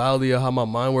whole duality of how my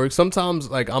mind works. Sometimes,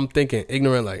 like, I'm thinking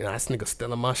ignorant, like, nah, this nigga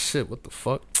stealing my shit. What the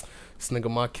fuck? This nigga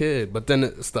my kid. But then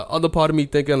it's the other part of me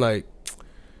thinking, like,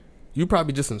 you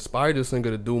probably just inspired this nigga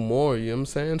to do more, you know what I'm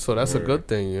saying? So that's a good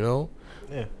thing, you know?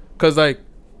 Yeah. Because, like,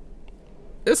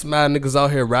 it's mad niggas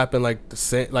out here rapping like the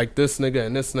same, like this nigga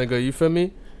and this nigga, you feel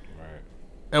me? Right.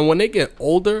 And when they get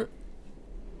older,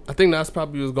 I think that's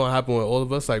probably what's going to happen with all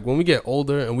of us. Like, when we get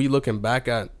older and we looking back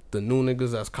at the new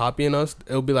niggas that's copying us,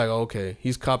 it'll be like, okay,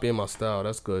 he's copying my style.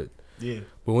 That's good. Yeah.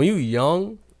 But when you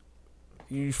young,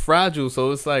 you fragile.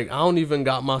 So it's like, I don't even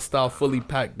got my style fully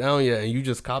packed down yet. And you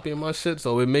just copying my shit.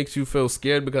 So it makes you feel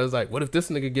scared because, like, what if this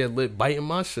nigga get lit biting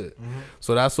my shit?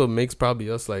 So that's what makes probably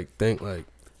us, like, think, like,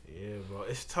 Yeah, bro.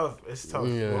 It's tough. It's tough.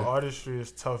 Yeah. Well, artistry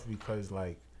is tough because,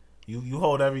 like, you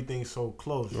hold everything so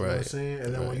close. You know what I'm Right. saying?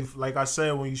 And then when Right. you, like I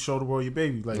said, when you show the world your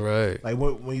baby, like, Right. like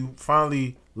when you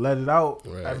finally let it out,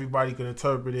 Right. everybody can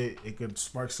interpret it. It could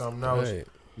spark something else. right,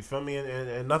 You feel me?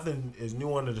 And nothing is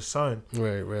new under the sun.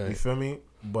 right, You right. feel me?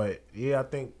 But yeah, I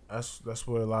think that's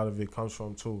where a lot of it comes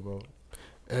from too, bro.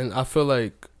 And I feel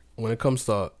like when it comes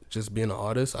to just being an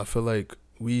artist, I feel like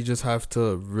we just have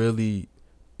to really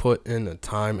put in the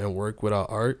time and work with our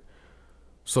art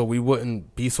so we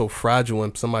wouldn't be so fragile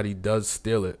when somebody does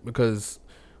steal it. Because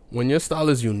when your style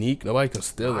is unique, nobody can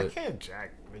steal I it. can't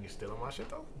jack niggas stealing my shit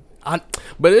though.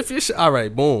 But if you're all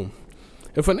right, boom.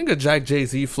 If a nigga jack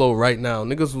Jay-Z flow right now,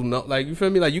 niggas will know. Like, you feel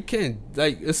me? Like, you can't,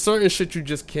 like, it's certain shit you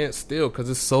just can't steal because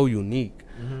it's so unique.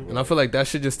 And I feel like that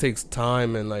shit just takes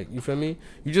time and, like, you feel me?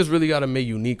 You just really got to make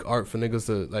unique art for niggas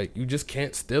to, like, you just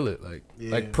can't steal it.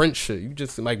 Like Prince shit. You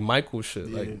just, like, Michael shit.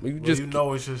 Yeah. Like, you Well, just, you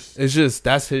know, it's just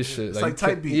that's his shit. it's you like type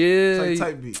can't- beat. Yeah. It's like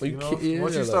type beat. You know? yeah,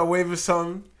 Once you start waving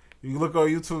something, you look on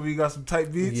YouTube, you got some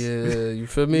type beats. yeah, you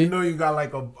feel me? You know you got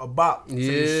like a bop to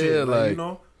your Yeah, shit. Like, like- you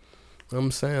know? I'm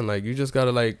saying, like, you just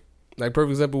gotta, like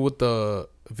perfect example with the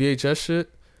VHS shit.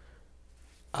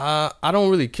 I don't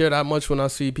really care that much when I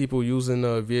see people using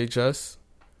the VHS.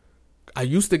 I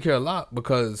used to care a lot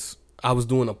because I was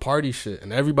doing a party shit,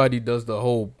 and everybody does the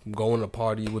whole going to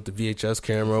party with the VHS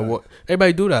camera. Exactly. What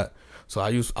everybody do that. So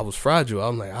I was fragile.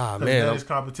 I'm like, man, it's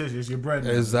competition. It's your bread. now.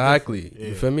 exactly. Yeah.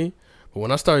 You feel me? But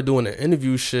when I started doing the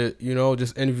interview shit, you know,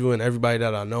 just interviewing everybody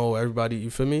that I know, everybody, you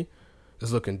feel me?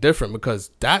 It's looking different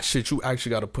because that shit you actually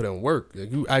got to put in work.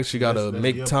 Like, you actually got to That's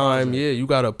make your time. project. Yeah, you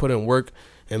got to put in work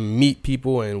and meet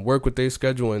people and work with their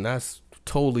schedule, and that's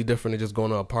totally different than just going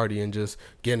to a party and just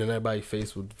getting in everybody's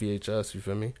face with VHS. You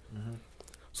feel me?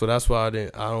 So that's why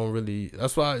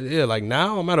that's why, yeah, like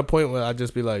now I'm at a point where I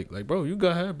just be like, bro, you go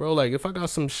ahead, bro. Like, if I got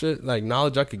some shit, like,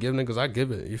 knowledge I could give niggas, I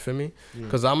give it. You feel me?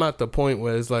 Because I'm at the point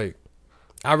where it's like,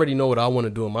 I already know what I want to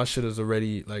do, and my shit is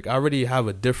already, like, I already have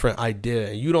a different idea,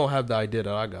 and you don't have the idea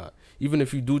that I got. Even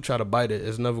if you do try to bite it,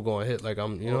 it's never going to hit, like,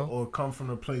 I'm, you know? Or come from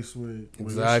a place where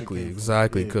Exactly, your shit came from. Yeah.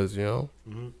 because, you know?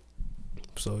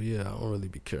 So, yeah, I don't really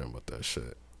be caring about that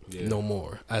shit. Yeah. No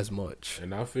more, as much.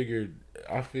 And I figured,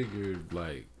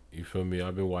 like, you feel me?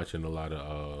 I've been watching a lot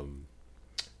of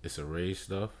It's a Ray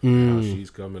stuff. How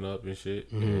she's coming up and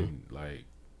shit, and like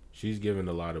she's giving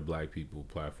a lot of black people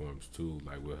platforms too.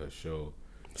 Like with her show,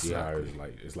 she hires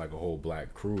like it's like a whole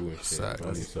black crew and shit.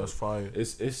 Exactly. That's fire.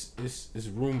 It's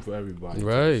room for everybody,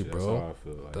 Right, That's bro. how I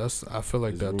feel. Like, I feel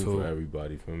like there's that room too. for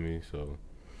everybody for me. So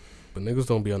But niggas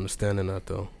don't be understanding that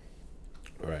though.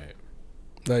 right,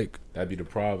 Like, that'd be the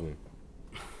problem.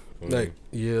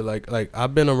 Like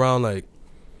I've been around like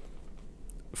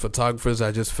photographers.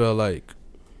 I just feel like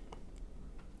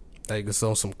it's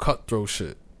on some cutthroat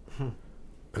shit, and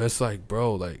it's like,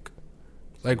 bro, like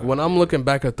when I'm looking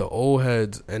back at the old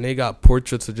heads and they got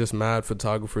portraits of just mad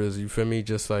photographers, you feel me,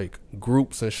 just like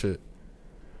groups and shit.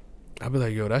 I'd be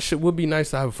like, yo, that shit would be nice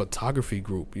to have a photography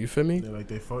group. You feel me? Yeah, like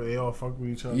they all fuck with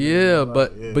each other. Yeah,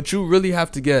 but you really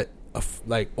have to get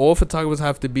like all photographers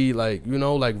have to be like, you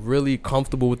know, like really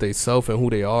comfortable with themselves and who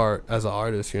they are as an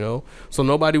artist, you know. So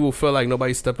nobody will feel like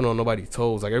nobody's stepping on nobody's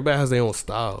toes. Like everybody has their own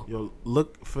style. Yo,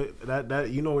 look for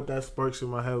that. You know what that sparks in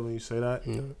my head when you say that?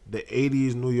 Yeah. The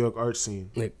 '80s New York art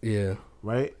scene. Yeah.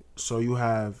 Right. So you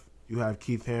have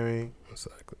Keith Haring,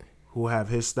 exactly, who have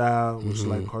his style, which is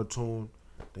like cartoon.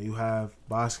 Then you have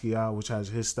Basquiat, which has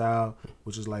his style,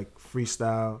 which is like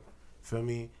freestyle. Feel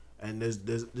me? And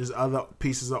there's other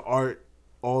pieces of art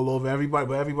all over everybody,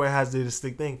 but everybody has their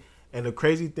distinct thing. And the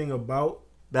crazy thing about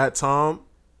that time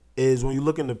is when you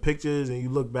look in the pictures and you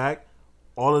look back,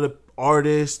 all of the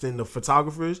artists and the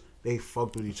photographers, they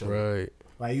fucked with each other. Right.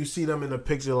 Like you see them in the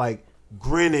picture like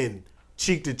grinning,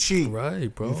 cheek to cheek.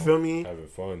 Right, bro. You feel me? Having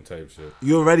fun type shit.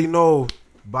 You already know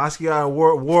Basquiat and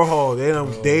Warhol, they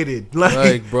done dated.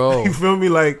 Like, bro. You feel me?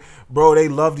 Like, bro, they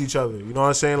loved each other. You know what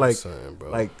I'm saying?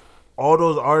 Like all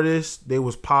those artists, they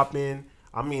was popping.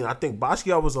 I mean, I think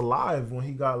Basquiat was alive when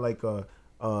he got like a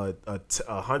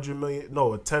 $100 million,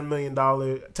 no, a $10 million.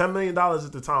 $10 million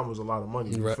at the time was a lot of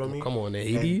money. You feel me? Come on, the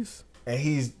 80s, and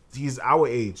he's our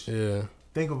age. Yeah,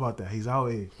 think about that. He's our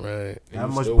age. Right. That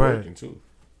much still bread. Working too.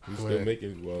 He's still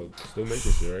making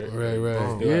shit, right?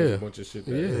 Right. Still has a bunch of shit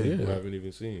that people haven't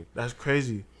even seen. That's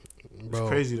crazy. Bro. It's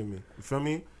crazy to me. You feel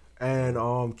me? And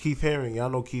Keith Haring, y'all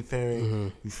know Keith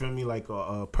Haring. You feel me? Like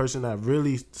a person that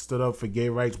really stood up for gay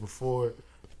rights before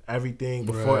everything,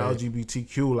 before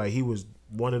LGBTQ. Like he was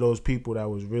one of those people that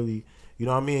was really, you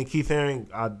know what I mean? Keith Haring,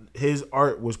 his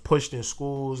art was pushed in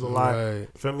schools a lot. Right.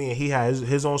 Feel me? And he had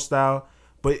his own style.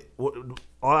 But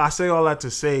I say all that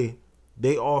to say,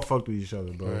 they all fucked with each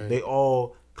other, bro. Right. They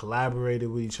all collaborated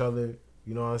with each other.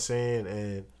 You know what I'm saying?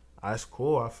 And that's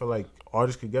cool. I feel like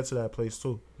artists could get to that place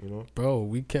too, you know? Bro,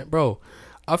 we can't. Bro,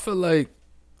 I feel like,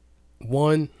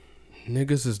 one,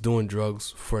 niggas is doing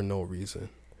drugs for no reason.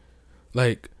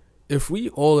 Like, if we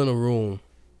all in a room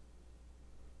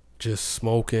just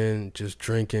smoking, just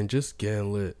drinking, just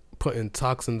getting lit, putting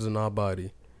toxins in our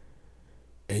body,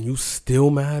 and you still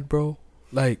mad, bro?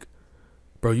 Like,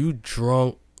 bro, you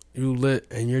drunk, you lit,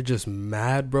 and you're just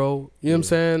mad, bro. You know what I'm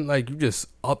saying? Like, you just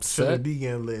upset. Shouldn't be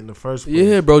getting lit in the first place.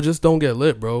 Yeah, bro, just don't get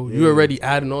lit, bro. You already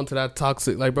adding on to that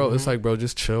toxic. Like, bro, it's like, bro,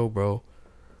 just chill, bro.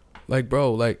 Like,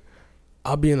 bro, like,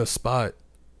 I'll be in a spot,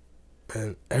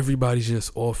 and everybody's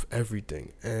just off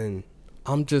everything. And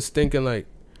I'm just thinking, like,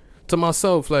 to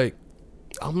myself, like,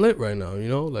 I'm lit right now, you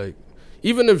know? Like,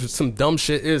 even if some dumb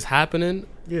shit is happening,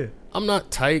 I'm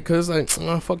not tight, because, like,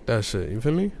 fuck that shit. You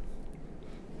feel me?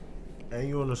 And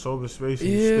you in a sober space, and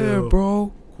you still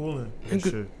bro, cooling and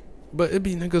shit. But it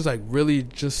be niggas like really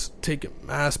just taking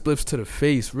mass spliffs to the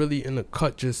face, really in the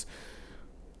cut. Just,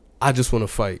 I just want to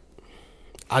fight.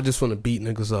 I just want to beat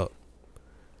niggas up.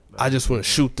 I just want to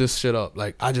shoot this shit up.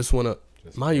 Like, I just want to.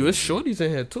 Mind you, it's shorties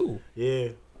in here too.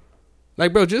 Yeah.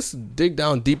 Like, bro, just dig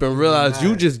down deep and realize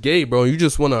you just gay, bro. You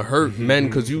just want to hurt men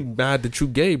because you mad that you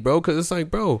gay, bro. Because it's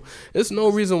like, bro, it's no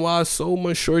reason why so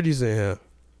much shorties in here.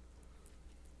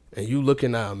 And you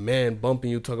looking at a man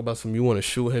bumping you, talk about some, you want to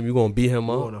shoot him, you going to beat him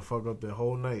up. You want to fuck up the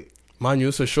whole night. Mind you,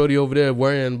 it's a shorty over there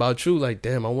worrying about you. Like,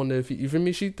 damn, I wonder if, you feel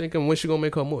me? She thinking when she going to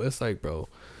make her move. It's like, bro,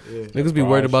 niggas be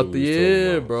worried about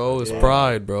the, bro. It's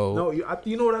pride, bro. No,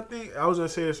 you know what I think? I was going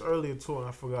to say this earlier, too, and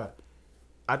I forgot.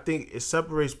 I think it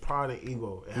separates pride and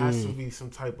ego. It has to be some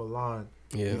type of line.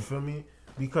 Yeah. You feel me?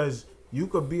 Because you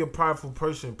could be a prideful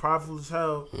person, prideful as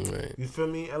hell. Right. You feel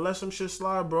me? And let some shit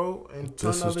slide, bro, and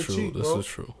turn the other cheek, bro. This is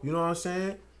true. You know what I'm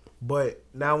saying? But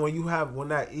now when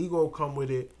that ego come with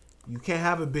it, you can't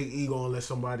have a big ego unless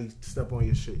somebody step on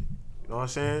your shit. You know what I'm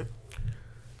saying?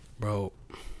 Bro,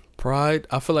 pride,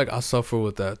 I feel like I suffer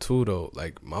with that too, though.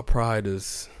 Like, my pride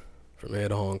is from here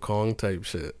to Hong Kong type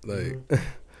shit. Like,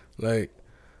 like,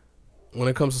 when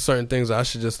it comes to certain things, I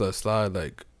should just let slide.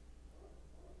 Like,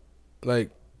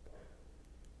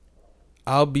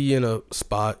 I'll be in a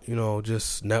spot, you know,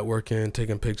 just networking,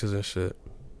 taking pictures and shit.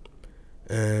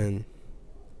 And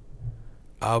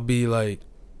I'll be like,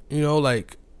 you know,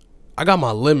 like, I got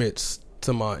my limits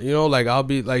to my, you know, like, I'll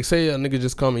be, like, say a nigga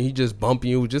just come and he just bumping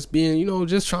you, just being, you know,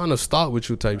 just trying to start with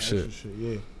you type shit.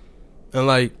 Yeah. And,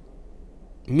 like,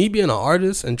 me being an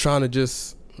artist and trying to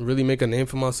just really make a name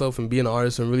for myself and being an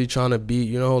artist and really trying to be,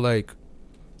 you know, like,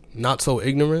 not so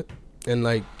ignorant. and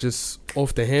like just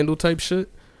off the handle type shit,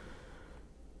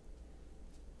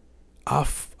 I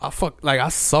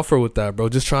suffer with that, bro.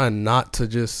 Just trying not to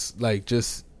just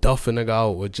duff a nigga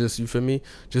out or just, you feel me?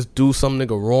 Just do some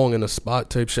nigga wrong in a spot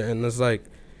type shit. And it's like,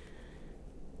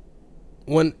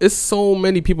 when it's so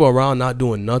many people around not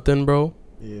doing nothing, bro.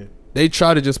 Yeah. They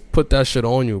try to just put that shit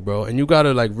on you, bro. And you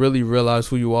gotta like really realize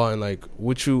who you are and like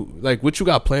what you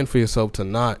got planned for yourself to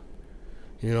not,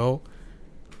 you know?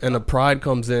 And the pride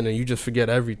comes in and you just forget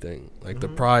everything. Like the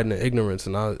pride and the ignorance,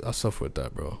 and I suffer with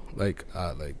that, bro. Like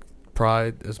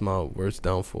pride is my worst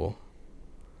downfall.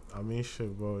 I mean,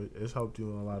 shit, bro. It's helped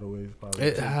you in a lot of ways, probably.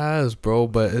 It has, bro,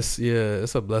 but it's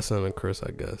a blessing and a curse,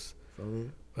 I guess. I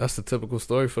mean, that's the typical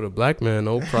story for the black man.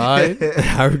 No pride,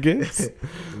 arrogance.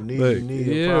 You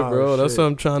need pride, bro. That's shit. why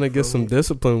I'm trying to get some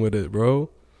discipline with it, bro.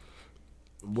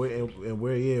 Where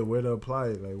to apply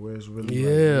it? Like where it's really.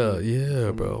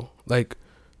 Yeah, bro. Like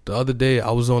the other day,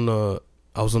 I was on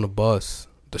a bus,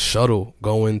 the shuttle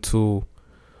going to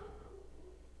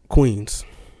Queens.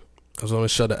 I was on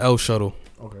the L shuttle.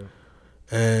 Okay.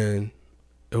 And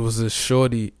it was this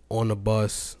shorty on the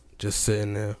bus just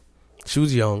sitting there. She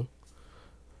was young,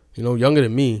 you know, younger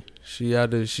than me. She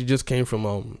just came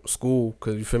from school,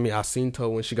 cause you feel me. I seen her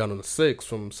when she got on the 6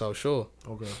 from South Shore.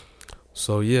 Okay.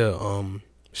 So yeah,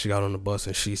 she got on the bus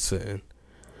and she's sitting.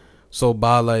 So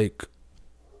by like,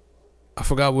 I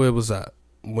forgot where it was at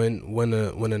when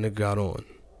the nigga got on,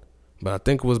 but I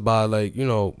think it was by like, you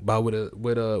know, by where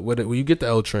you get the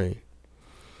L train.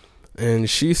 And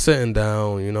she's sitting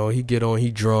down, you know, he get on,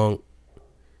 he drunk.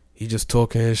 He just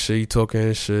talking his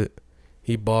shit.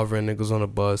 He bothering niggas on the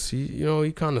bus.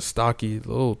 He kind of stocky, a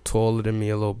little taller than me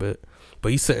a little bit.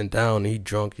 But he's sitting down and he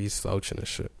drunk, he's slouching and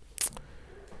shit.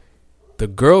 The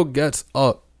girl gets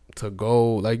up to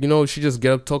go, like, you know, she just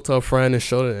get up, talk to her friend and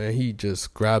showed it, and he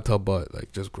just grabbed her butt,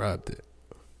 like, just grabbed it.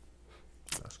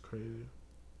 That's crazy.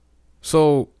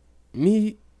 So,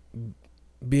 me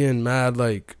being mad,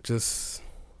 like, just...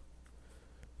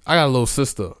 I got a little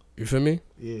sister, you feel me?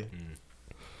 Yeah.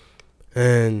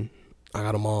 And I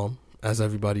got a mom, as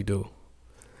everybody do.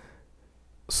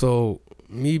 So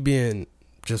me being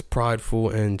just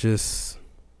prideful and just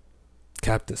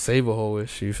Captain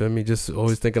Save-A-Ho-ish, you feel me? Just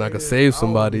always thinking I could save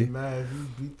somebody. I would be mad if you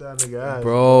beat that nigga ass,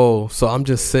 bro. So I'm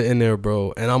just sitting there,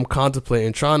 bro, and I'm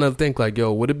contemplating, trying to think like,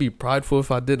 yo, would it be prideful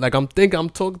if I did? Like I'm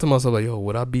talking to myself like, yo,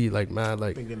 would I be like mad?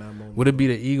 Like, would it be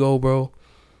the ego, bro?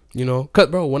 You know, cause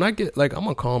bro, when I get like, I'm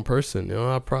a calm person, you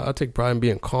know, I take pride in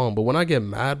being calm, but when I get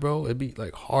mad, bro, it'd be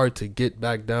like hard to get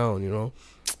back down, you know.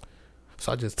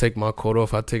 So I just take my coat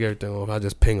off, I take everything off, I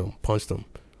just ping him, punch him,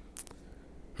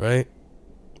 right?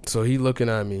 So he looking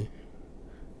at me,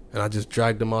 and I just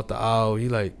dragged him out the aisle. He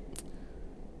like,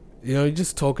 you know, he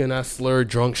just talking that slurred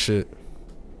drunk shit,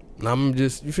 and I'm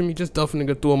just, you feel me, just duffing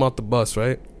nigga threw him out the bus,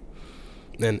 right?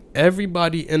 And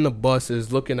everybody in the bus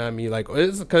is looking at me like,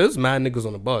 it's because it's mad niggas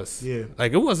on the bus. Yeah.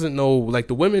 Like, it wasn't no, like,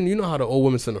 the women, you know how the old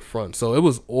women's in the front. So it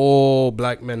was all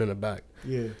black men in the back.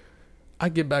 Yeah. I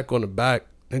get back on the back.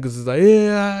 Niggas is like,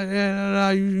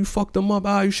 yeah, you fucked them up.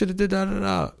 You should have did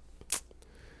that.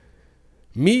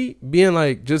 Me being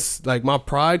like, just like my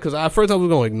pride, because at first I was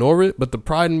going to ignore it, but the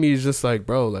pride in me is just like,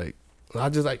 bro, like, I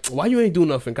just like, why you ain't do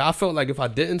nothing? Because I felt like if I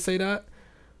didn't say that,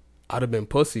 I'd have been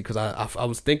pussy, because I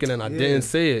was thinking and I didn't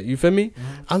say it. You feel me?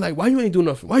 Mm-hmm. I'm like, why you ain't do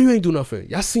nothing?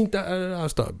 Y'all seen that? I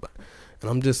start, and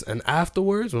I'm just, and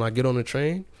afterwards when I get on the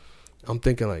train, I'm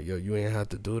thinking like, yo, you ain't have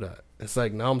to do that. It's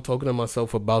like now I'm talking to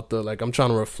myself about the, like, I'm trying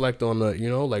to reflect on the, you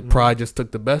know, like pride just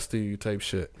took the best of you type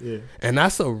shit. Yeah. And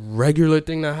that's a regular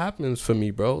thing that happens for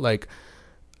me, bro. Like,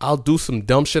 I'll do some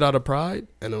dumb shit out of pride,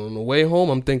 and on the way home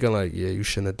I'm thinking like, yeah, you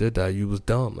shouldn't have did that. You was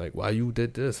dumb. Like, why you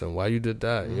did this and why you did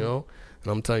that, you know?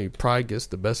 And I'm telling you, pride gets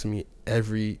the best of me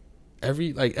every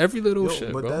little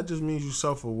shit, but bro. that just means you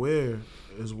self-aware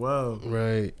as well.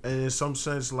 Right. And in some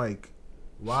sense, like,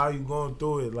 why are you going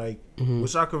through it? Like,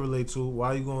 which I can relate to. Why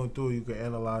are you going through it? You can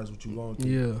analyze what you're going through.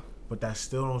 Yeah. But that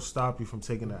still don't stop you from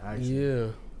taking the action. Yeah.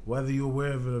 Whether you're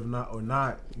aware of it or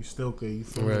not, you still could. You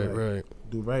feel me? Like, right.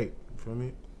 Do right. You feel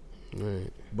me?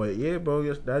 Right. But yeah,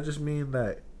 bro, that just means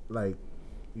that, like,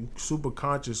 you super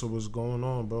conscious of what's going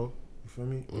on, bro. You feel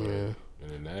me? Yeah.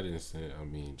 And in that instant, I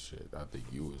mean, shit, I think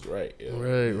you was right. Yeah.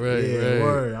 Right.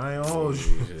 Word. I ain't hold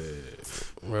you.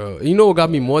 Bro, you know what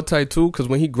got me more tight too? Because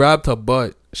when he grabbed her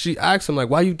butt, she asked him like,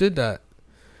 why you did that?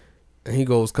 And he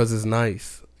goes, because it's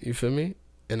nice. You feel me?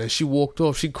 And then she walked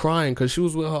off. She crying because she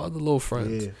was with her other little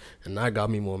friends. Yeah. And that got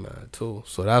me more mad too.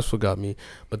 So that's what got me.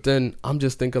 But then I'm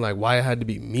just thinking like, why it had to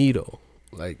be me though?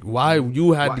 Like, why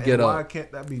you had to get up? Why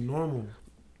can't that be normal?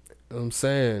 I'm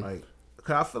saying. Like,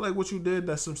 cause I feel like what you did,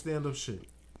 that's some stand-up shit.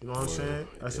 You know what I'm saying?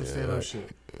 That's some stand-up shit.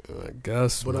 I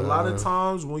guess, but a lot of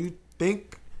times when you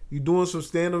think you doing some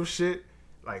stand-up shit,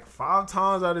 like 5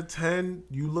 times out of 10,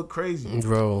 you look crazy.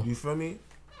 Bro. You feel me?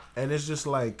 And it's just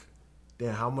like,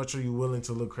 damn, how much are you willing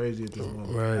to look crazy at this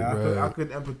moment? Right, I could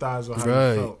empathize with how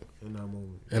you felt in that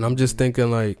moment. And I'm just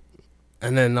thinking like,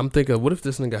 and then I'm thinking, what if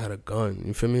this nigga had a gun?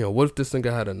 You feel me? Or what if this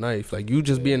nigga had a knife? Like, you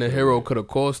just being a hero could have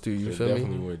cost you. You feel me?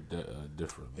 Definitely went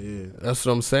different. Yeah. That's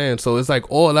what I'm saying. So it's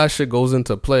like all that shit goes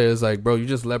into play. It's like, bro, you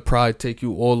just let pride take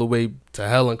you all the way to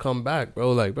hell and come back,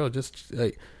 bro. Like, bro, just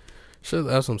like, shit.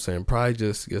 That's what I'm saying. Pride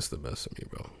just gets the best of me,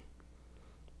 bro.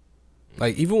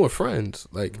 Like, even with friends.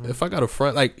 Like, if I got a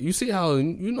friend, like, you see how,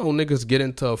 you know, niggas get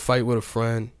into a fight with a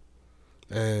friend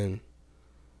and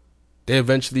they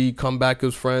eventually come back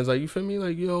as friends. Like, you feel me?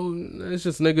 Like, yo, it's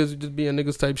just niggas just being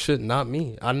niggas type shit. Not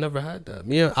me. I never had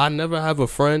that. I never have a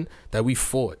friend that we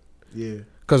fought. Yeah.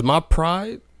 Because my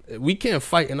pride, we can't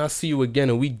fight and I see you again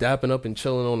and we dapping up and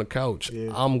chilling on the couch.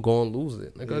 Yeah. I'm going to lose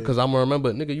it, nigga. Because I'm going to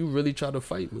remember, nigga, you really tried to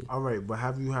fight me. All right, but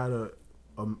have you had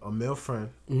a male friend,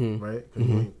 right?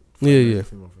 Yeah.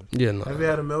 Yeah, no. Have you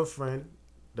had a male friend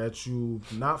that you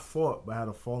not fought but had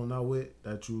a falling out with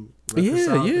that you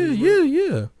reconciled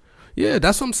with? Yeah,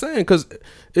 that's what I'm saying. Because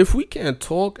if we can't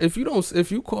talk, if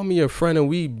you call me a friend and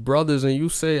we brothers and you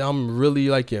say I'm really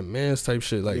like your man's type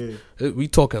shit, like we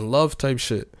talking love type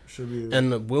shit.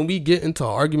 And when we get into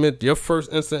an argument, your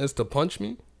first instinct is to punch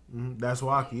me. That's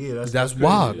wacky. Yeah, that's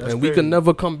wild. And crazy. We can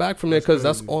never come back from there because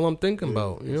that's all I'm thinking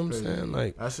about. You know what I'm saying?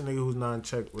 Like, that's a nigga who's not in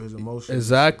check with his emotions.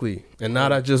 Exactly. And now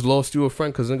that I just lost you a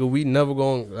friend because, nigga, we never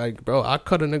going, like, bro, I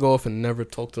cut a nigga off and never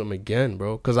talk to him again,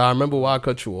 bro. Because I remember why I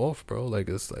cut you off, bro. Like,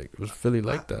 it was really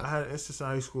like that. I had an instance in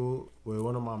high school where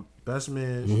one of my best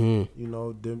men, you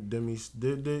know, did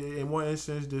in one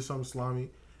instance did something slimy.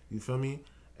 You feel me?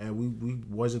 And we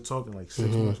wasn't talking like 6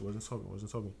 months. Wasn't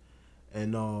talking.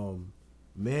 And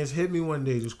mans hit me one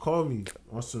day, just called me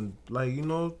on some, like, you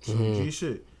know, some G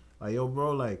shit. Like, yo,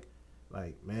 bro, like,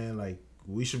 man, like,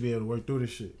 we should be able to work through this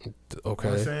shit. Okay. You know what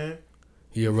I'm saying?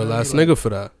 He a real ass nigga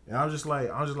for that. And I was just like,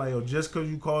 yo, just because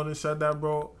you called and said that,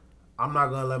 bro, I'm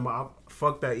not going to let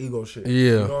fuck that ego shit. Yeah.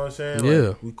 You know what I'm saying? Yeah.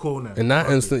 Like, we cool now. In that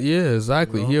instant,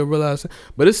 exactly. You know? He a real ass.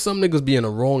 But it's some niggas be in the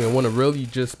wrong and want to really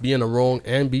just be in the wrong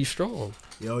and be strong.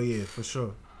 Yo, yeah, for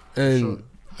sure. And,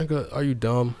 nigga, are you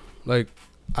dumb? Like,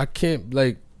 I can't,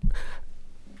 like,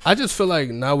 I just feel like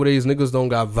nowadays niggas don't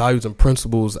got values and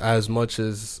principles as much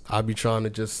as I be trying to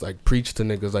just, like, preach to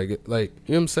niggas. Like, you know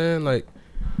what I'm saying? Like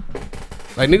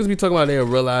niggas be talking about they a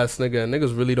real ass nigga and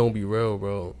niggas really don't be real,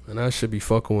 bro. And that shit be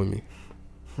fucking with me.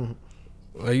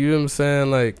 Like, you know what I'm saying?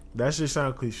 Like, that shit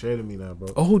sound cliche to me now,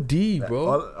 bro. OD,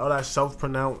 bro. All that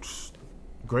self-pronounced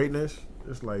greatness,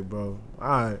 it's like, bro, all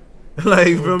right. Like,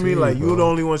 you feel me? Like, you the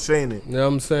only one saying it. You know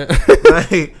what I'm saying?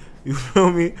 Like, you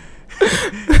feel me?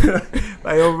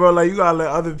 Like, yo, bro, like, you gotta let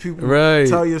other people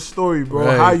tell your story, bro.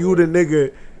 How you the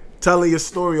nigga telling your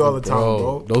story all the time,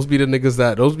 bro? Those be the niggas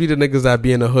that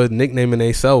be in the hood nicknaming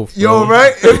theyself. Yo,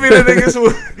 right? It be the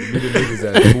niggas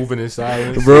that moving in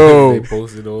silence, bro. They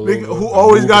posted all nigga, who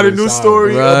always got a new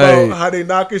story about how they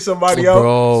knocking somebody out,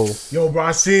 bro. Yo, bro,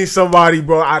 I seen somebody,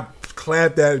 bro. I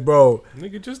clamped that, bro.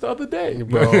 Nigga, just the other day,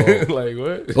 bro. Like,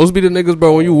 what? Those be the niggas,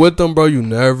 bro. When you with them, bro, you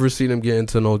never see them get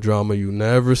into no drama. You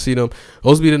never see them.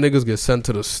 Those be the niggas get sent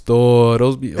to the store.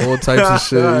 Those be all types of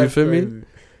shit. You feel me?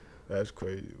 That's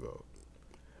crazy, bro.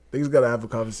 Niggas gotta have a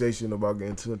conversation about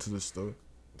getting sent to the store.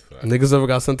 Niggas ever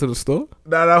got sent to the store?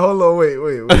 Nah, hold on, wait.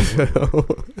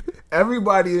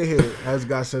 Everybody in here has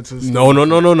got sent to the store.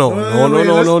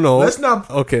 No. Let's not.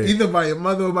 Okay. Either by your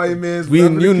mother or by your man's. We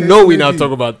not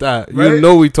talk about that. Right? You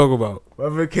know we talk about.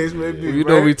 Whatever the case may be. You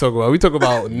know we talk about. We talk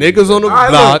about niggas on the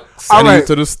block sending you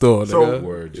to the store. So, nigga.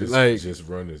 Word, just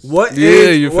run this. What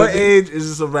age is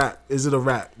this a rap? Is it a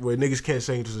rap where niggas can't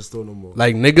send you to the store no more?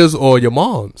 Like niggas or your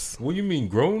moms? What you mean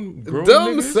grown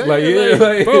niggas? Saying,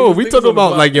 like, bro, we talk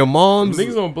about like your moms.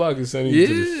 Niggas on block is sending you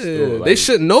to the store. Like, they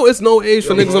should know it's no age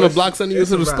for niggas on the block sending you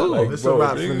to the store. Like, it's a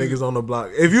rap for niggas on the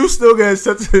block. If you still getting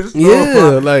sent to the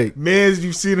store, like mans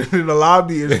you seen it in the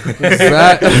lobby is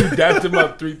you dapped him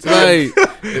up 3 times.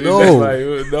 That's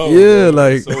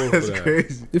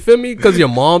crazy. You feel me? Because your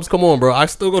moms, come on, bro. I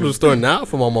still go to the store now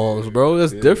for my moms, bro.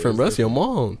 That's different, bro. That's your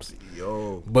moms.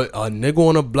 Yo, but a nigga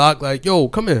on the block, like, yo,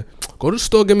 come here, go to the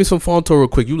store, get me some Fonto real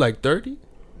quick. You like 30?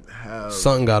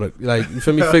 Something gotta, like, you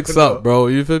feel me? Fix up, bro.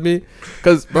 You feel me?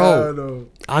 Because, bro,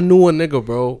 I knew a nigga,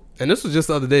 bro, and this was just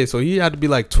the other day, so he had to be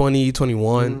like 20,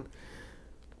 21,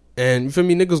 and you feel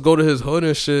me? Niggas go to his hood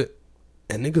and shit.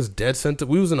 And niggas dead sent him.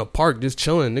 We was in a park just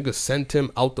chilling. Niggas sent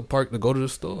him out the park to go to the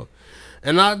store.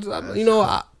 And I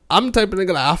I'm the type of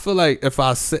nigga like I feel like if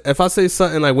I say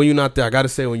something like when you're not there, I gotta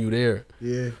say when you there.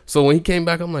 Yeah. So when he came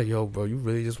back, I'm like, yo, bro, you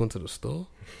really just went to the store?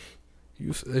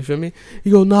 You feel me?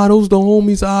 He go, nah, those the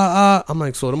homies. I'm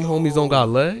like, so them homies don't got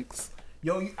legs?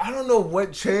 Yo, I don't know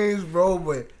what changed, bro,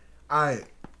 but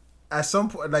at some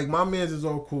point, like my man's is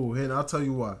all cool, and I'll tell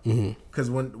you why. Because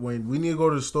when we need to go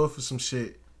to the store for some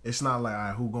shit, it's not like, all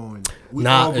right, who going? We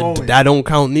all going. That don't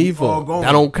count neither.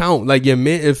 That don't count. Like your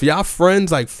man, if y'all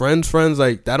friends, like friends,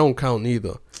 like that don't count neither.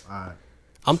 All right.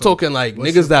 I'm talking like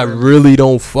niggas that really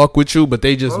don't fuck with you, but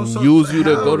they just use you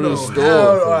to go to the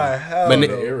store.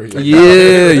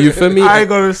 Yeah, you feel me? I ain't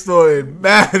go to the store.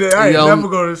 I ain't never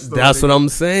go to the store. That's what I'm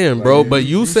saying, bro. But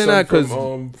you saying that because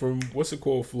from what's it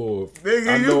called, floor? Nigga,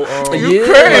 I know, you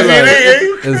crazy,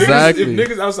 nigga. Exactly. If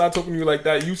niggas outside talking to you like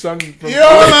that, you son from. Yo,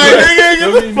 like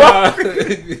nigga, fuck.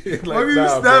 What are you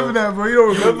snapping at, bro? You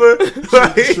don't remember?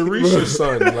 Sharisha's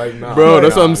son, like nah. Bro,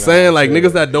 that's what I'm saying. Like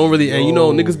niggas that don't really, and you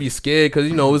know, niggas be scared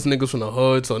because. You know, it's niggas from the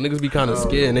hood, so niggas be kind of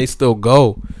scared and they still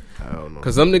go. I don't know.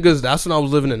 Cause them niggas, that's when I was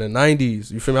living in the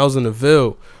 90s. You feel me? I was in the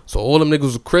Ville, so all them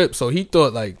niggas were Crips. So he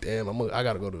thought like, damn, I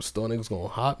gotta go to the store. Niggas gonna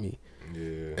hop me.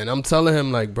 Yeah. And I'm telling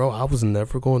him like, bro, I was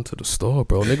never going to the store,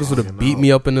 bro. Niggas would have beat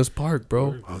me up in this park,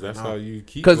 bro. That's how you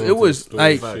keep. Cause it was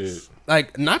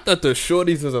like not that the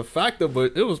shorties is a factor,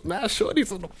 but it was mad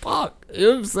shorties in the park. You know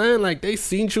what I'm saying? Like they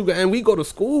seen you, and we go to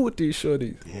school with these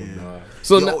shorties. Yeah.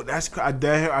 So that's I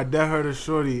heard a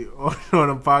shorty on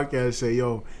a podcast say,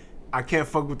 "Yo, I can't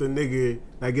fuck with the nigga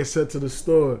that gets sent to the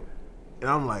store." And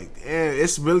I'm like, damn,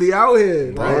 it's really out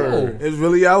here, bro. Like, it's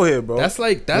really out here, bro. That's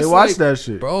watch that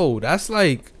shit, bro. That's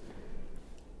like,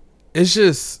 it's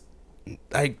just.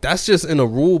 Like that's just in a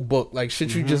rule book, like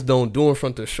shit you just don't do in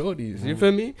front of shorties. You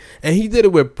feel me? And he did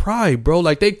it with pride, bro.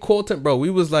 Like they called him, bro. We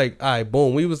was like, all right,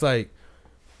 boom. We was like,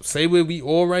 say where we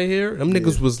all right here. Them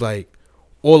niggas was like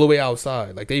all the way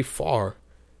outside, like they far.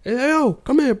 Hey, yo,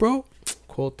 come here, bro.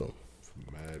 Called them.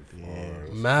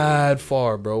 Mad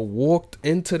far, bro. Walked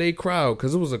into their crowd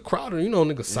because it was a crowd, you know,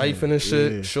 niggas siphoning and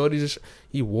shit, shorties. And shit.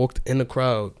 He walked in the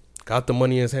crowd, got the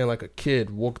money in his hand like a kid.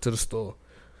 Walked to the store.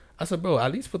 I said, bro,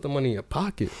 at least put the money in your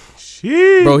pocket.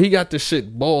 Shit. Bro, he got this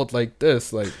shit balled like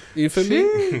this. Like, you feel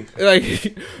me? Like,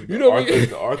 you know what I mean?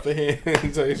 The Arthur hand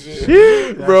type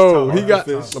shit. Bro, he got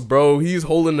this. Bro, he's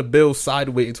holding the bill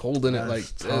sideways, holding it like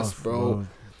this, bro.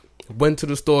 Went to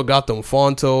the store, got them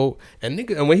Fonto. And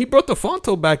when he brought the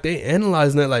Fonto back, they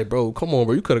analyzing it like, bro, come on,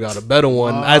 bro. You could have got a better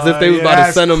one. As if they was about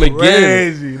to send him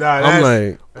again. I'm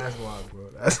like, that's wild, bro.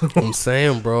 That's what I'm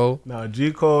saying, bro. Nah,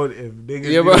 G code. If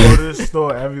niggas go to the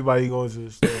store, everybody goes to the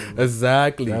store. Bro.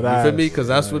 Exactly. You feel me? Because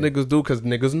that's what niggas do. Because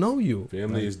niggas know you.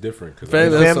 Family is different.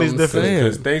 Family's different.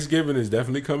 Because Thanksgiving is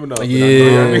definitely coming up.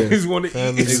 Yeah. Niggas want to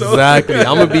eat. Exactly.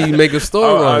 I'm gonna be making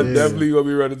store runs. I'm definitely gonna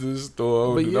be running to the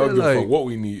store. I don't give a fuck what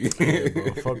we need. Yeah,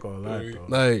 bro, fuck all that, bro.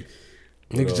 Like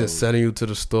niggas just sending you to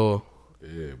the store.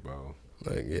 Yeah, bro.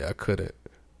 Like I couldn't.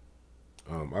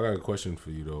 I got a question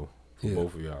for you though. For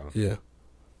both of y'all. Yeah.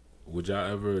 Would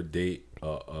y'all ever date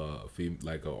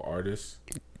like an artist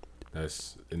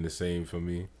that's in the same for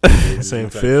me? Same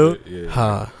field?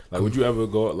 Yeah. Like, would you ever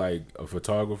go like a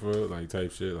photographer, like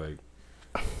type shit, like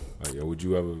would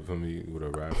you ever for me with a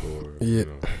rapper? Or, yeah. You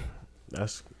know?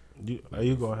 That's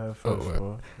you gonna have first,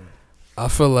 bro. I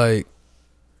feel like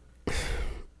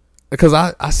because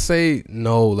I say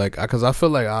no, like because I feel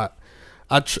like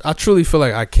I truly feel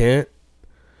like I can't.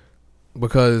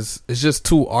 Because it's just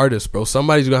two artists, bro.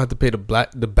 Somebody's gonna have to pay the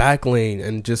back lane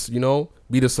and just, you know,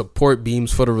 be the support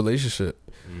beams for the relationship.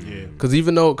 Yeah. Because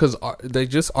they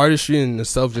just artistry in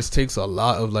itself just takes a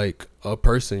lot of like a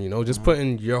person, you know. Just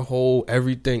putting your whole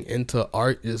everything into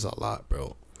art is a lot,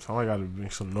 bro. Somebody gotta bring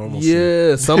some normalcy.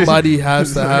 Yeah, somebody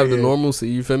has to have the normalcy.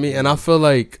 You feel me? And I feel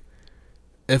like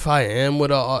if I am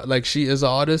with she is an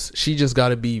artist, she just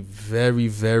gotta be very,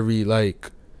 very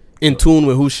like in tune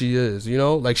with who she is, you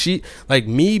know? Like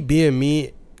me being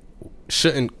me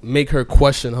shouldn't make her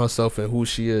question herself and who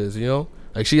she is, you know?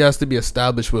 Like she has to be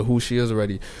established with who she is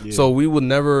already. Yeah. So we will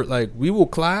never we will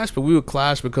clash, but we will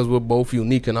clash because we're both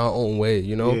unique in our own way,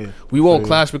 you know? Yeah. We won't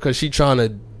clash because she trying to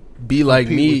be like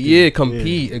me. Yeah,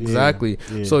 compete. Yeah. Exactly.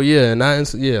 Yeah. So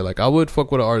like I would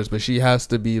fuck with an artist, but she has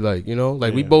to be like, you know,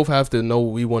 like we both have to know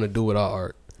what we want to do with our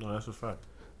art. No, that's a fact.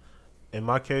 In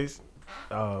my case,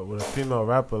 with a female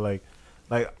rapper, like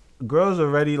girls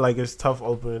already, like it's tough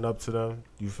opening up to them.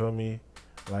 You feel me?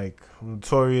 Like I'm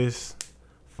notorious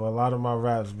for a lot of my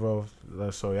raps, bro.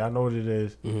 So y'all know what it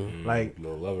is. Mm-hmm. Like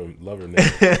no lover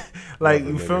like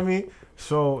you feel me?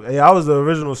 So yeah, I was the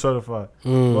original certified.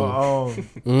 But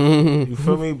you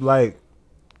feel me? Like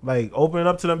opening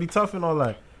up to them be tough and all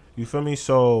that. You feel me?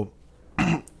 So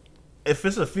if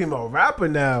it's a female rapper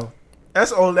now,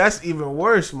 that's even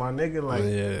worse, my nigga. Like,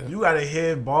 you gotta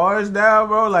hear bars now,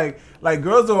 bro. Like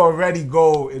girls will already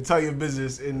go and tell your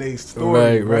business in their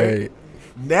story, right?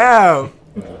 Now,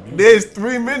 there's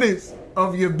 3 minutes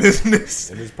of your business,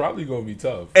 and it's probably gonna be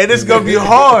tough, and it's gonna be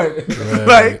hard.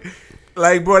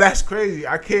 Like, bro, that's crazy.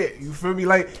 I can't. You feel me?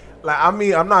 Like, I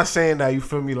mean, I'm not saying that, you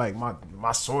feel me, like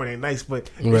my sword ain't nice, but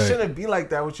it shouldn't be like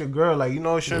that with your girl. Like, you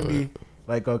know, it shouldn't be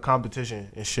like a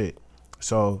competition and shit.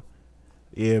 So,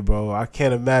 yeah, bro, I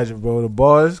can't imagine, bro, the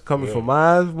bars coming from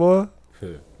my eyes, boy.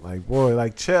 Like, boy,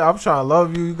 like, chill. I'm trying to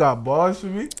love you. You got bars for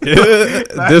me.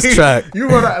 Like, this track. You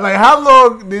wrote, like, how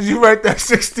long did you write that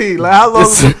 16? Like,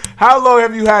 how long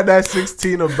have you had that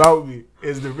 16 about me?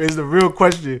 Is the real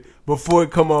question before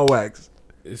it come on wax.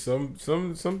 Some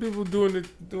people doing it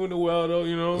well though,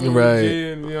 you know. Right.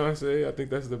 And, you know what I'm saying? I think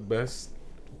that's the best.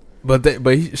 But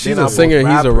she's a singer and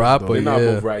he's a rapper. They're not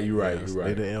yeah. both right. You're right.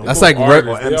 That's like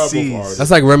MCs.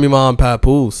 That's like Remy Ma and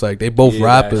Papoose. Like, they both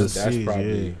rappers. That's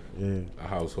probably a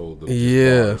household.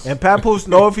 Yeah. And Papoose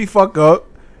know if he fuck up,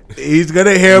 he's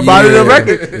gonna hear about it on the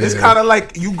record. It's kind of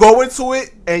like you go into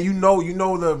it and you know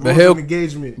the rules of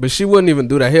engagement. But she wouldn't even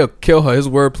do that. He'll kill her. His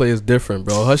wordplay is different,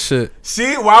 bro. Her shit.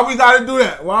 See, why we gotta do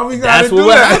that? That's what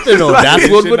would happen, though.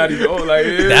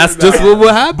 That's just what would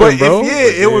happen, but bro.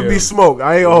 It would be smoke.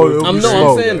 I ain't hold. I'm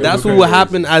saying that's what would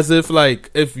happen. As if,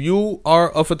 like, if you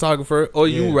are a photographer or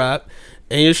you rap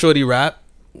and your shorty rap,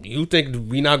 you think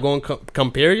we not gonna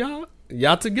compare y'all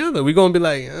together? We gonna be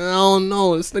like, I don't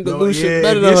know, this nigga do shit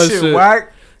better than her shit.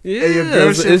 Whack, yeah,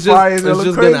 it's just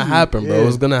gonna happen, bro.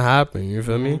 It's gonna happen. You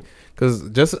feel me? Because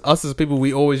just us as people,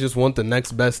 we always just want the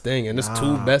next best thing, and it's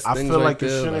two best things. I feel like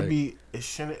it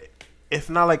shouldn't. If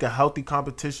not like a healthy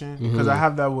competition, because I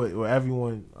have that with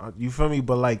everyone. You feel me?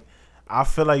 But like, I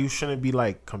feel like you shouldn't be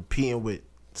like competing with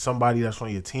somebody that's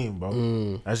on your team,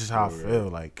 bro. That's just how I feel.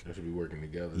 Like, they should be working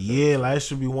together. Yeah, like, it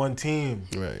should be one team.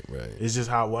 Right. It's just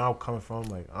where I'm coming from.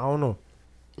 Like, I don't know.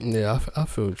 Yeah, I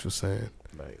feel what you're saying.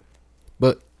 Like,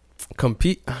 but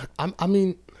compete. I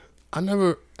mean, I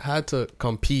never had to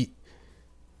compete.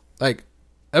 Like,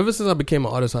 ever since I became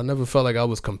an artist, I never felt like I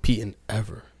was competing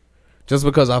ever. Just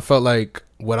because I felt like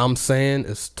what I'm saying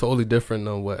is totally different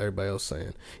than what everybody else is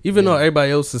saying. Even though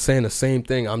everybody else is saying the same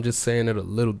thing, I'm just saying it a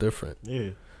little different.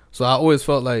 Yeah. So I always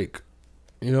felt like,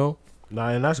 you know. Nah,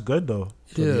 and that's good, though,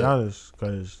 to be honest.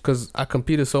 Because I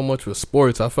competed so much with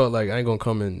sports, I felt like I ain't going to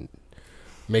come and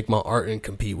make my art and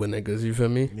compete with niggas, you feel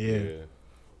me? Yeah.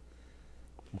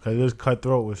 Because it's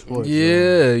cutthroat with sports.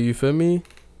 Yeah, you feel me?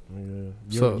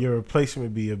 Yeah. Your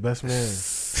replacement be your best man.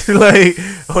 Like,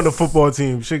 on the football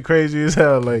team. Shit crazy as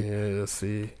hell. Like, yeah,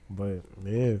 see. But,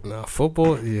 yeah. Nah,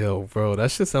 football, yo, bro,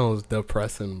 that shit sounds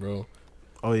depressing, bro.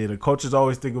 Oh, yeah, the coaches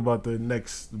always think about the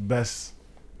next best.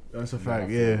 That's a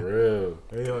fact, yeah. For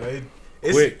real.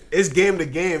 It's game to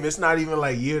game. It's not even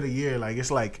like year to year. Like, it's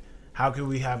like, how can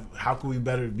we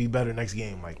be better next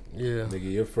game? Like, yeah.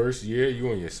 Nigga, your first year,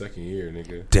 you on your second year,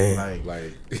 nigga. Damn.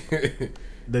 Like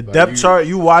the depth chart,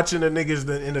 you watching the niggas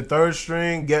in the third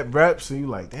string get reps, and you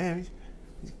like, damn, he's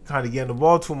kind of getting the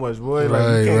ball too much, boy. Like,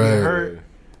 you can't get hurt.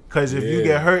 Because if you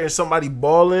get hurt and somebody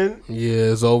balling,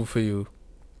 it's over for you.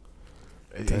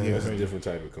 It's a different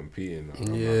type of competing.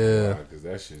 Because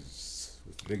that shit's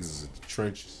niggas is in the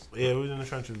trenches. Yeah, we're in the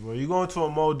trenches, bro. You go into a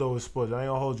mode though with sports. I ain't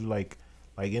gonna hold you like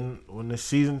when the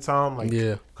season time, like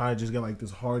kind of just get like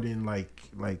this hardened like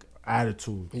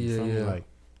attitude. You feel me? Like,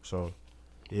 so.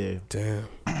 Yeah.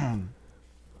 Damn.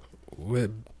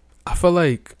 I feel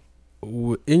like,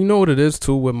 and you know what it is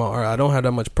too with my art. I don't have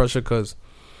that much pressure because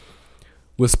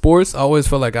with sports, I always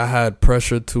felt like I had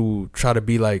pressure to try to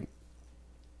be like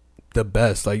the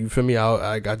best. Like, you feel me?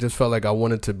 I just felt like I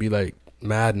wanted to be like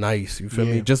mad nice. You feel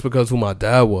me? Just because who my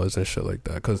dad was and shit like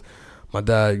that. Because my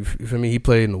dad, you feel me? He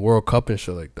played in the World Cup and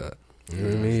shit like that. You know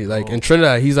what I mean? Like, in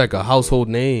Trinidad, he's like a household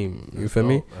name. You feel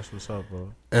me? That's what's up,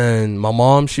 bro. And my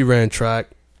mom, she ran track.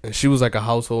 And she was like a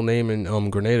household name in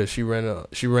Grenada. She ran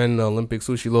the Olympics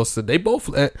too. She lost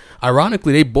to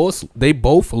ironically they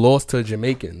both lost to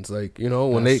Jamaicans. Like, you know,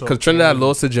 when because Trinidad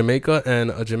lost to Jamaica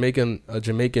and a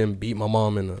Jamaican beat my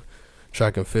mom in the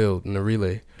track and field in the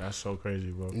relay. That's so crazy,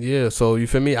 bro. Yeah, so you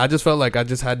feel me? I just felt like I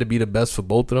just had to be the best for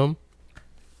both of them.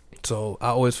 So I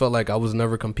always felt like I was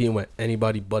never competing with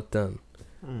anybody but them.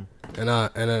 And then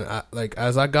I like,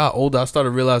 as I got older, I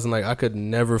started realizing like I could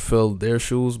never fill their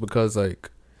shoes because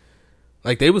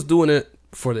like they was doing it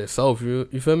for themselves. You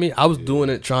feel me? I was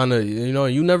doing it trying to, you know,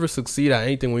 you never succeed at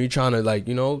anything when you're trying to, like,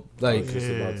 you know, like, I was just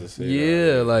about to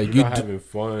say that. Like you're not having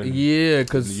fun. Yeah,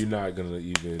 because you're not gonna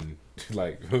even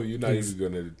like you're not even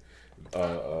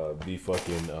gonna be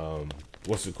fucking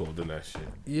what's it called in that shit.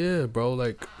 Yeah, bro.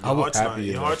 Like your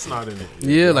heart's not in it.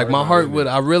 Yeah, like my heart would.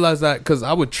 I realized that because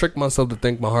I would trick myself to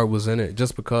think my heart was in it,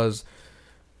 just because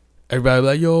everybody be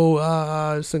like,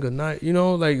 yo, it's a good night, you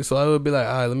know, like, so I would be like,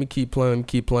 all right, let me keep playing.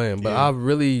 But I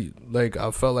really, like,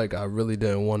 I felt like I really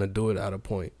didn't want to do it at a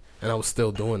point, and I was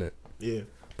still doing it. Yeah.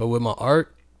 But with my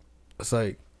art, it's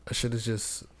like, that shit is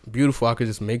just beautiful. I could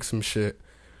just make some shit,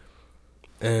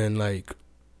 and like,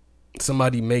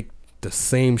 somebody make the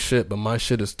same shit, but my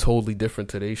shit is totally different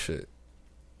to their shit.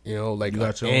 You know, like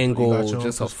an angle,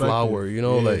 just a flower, you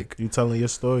know, like. You telling your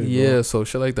story, yeah, bro. so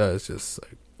shit like that is just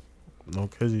like. No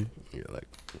kidding. Yeah, like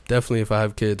definitely if I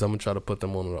have kids, I'm gonna try to put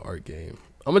them on the art game.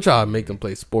 I'm gonna try to make them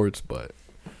play sports, but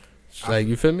like,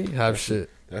 you feel me? Have shit.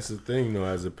 That's the thing, though.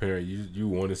 As a parent, you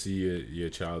want to see your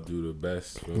child do the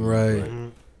best, right? But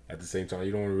at the same time,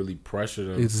 you don't want to really pressure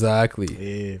them. Exactly.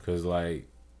 Yeah. Because like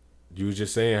you was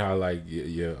just saying how like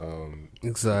your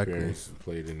exactly parents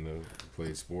played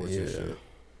sports and shit.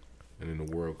 And in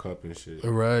the World Cup and shit,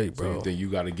 right, bro? So you think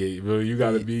you gotta be,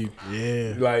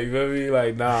 like, you feel me,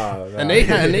 like, nah. And they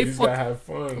gotta have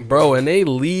fun, bro. And they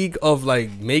league of like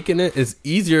making it is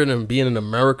easier than being in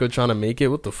America trying to make it.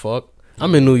 What the fuck?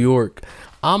 I'm in New York.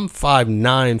 I'm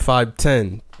 5'9",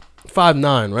 5'10",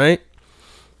 5'9", right?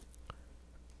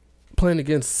 Playing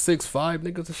against 6'5"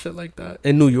 niggas and shit like that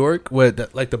in New York, where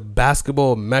like the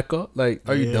basketball mecca. Like,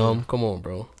 are you dumb? Come on,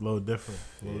 bro. A little different.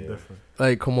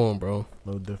 Like, come on, bro. A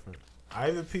little different. I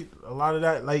even a lot of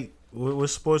that, like, with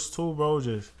sports too, bro.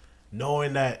 Just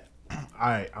knowing that, all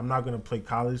right, I'm not gonna play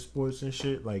college sports and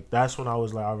shit. Like, that's when I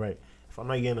was like, all right, if I'm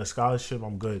not getting a scholarship,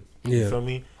 I'm good. You feel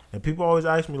me? And people always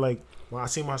ask me, like, when I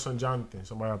see my son Jonathan,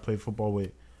 somebody I play football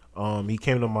with, he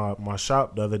came to my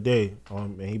shop the other day,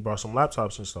 and he brought some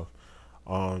laptops and stuff.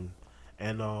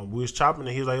 And we was chopping,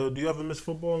 and he was like, "Yo, do you ever miss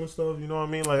football and stuff?" You know what I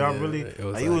mean? Like, I really,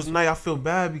 it was nice. I feel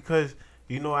bad because,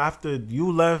 you know, after you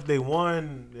left, they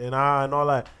won, and all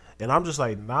that, and I'm just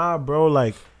like, nah, bro.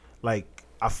 Like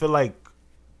I feel like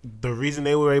the reason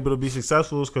they were able to be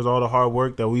successful is because all the hard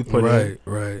work that we put in.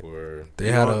 Right.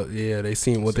 They had they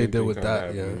seen what they did with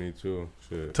that. Yeah, me too.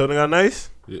 Shit. So they got nice.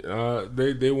 Yeah,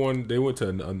 they won. They went to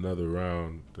another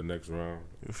round, the next round.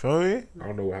 You feel me? I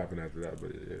don't know what happened after that,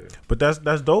 but yeah. But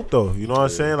that's dope though. You know what I'm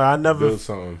saying? Like,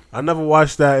 I never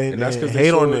watched that and that's because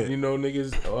hate on it. You know,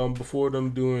 niggas before them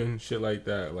doing shit like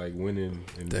that, like winning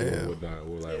and doing whatnot,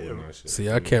 or like whatnot shit. See,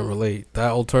 I can't relate.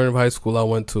 That alternative high school I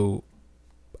went to,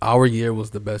 our year was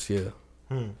the best year.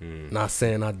 Not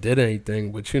saying I did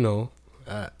anything, but you know,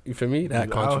 you feel me?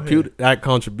 That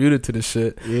contributed to the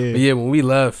shit. Yeah. But yeah, when we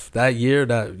left that year,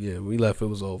 we left, it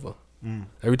was over.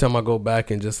 Every time I go back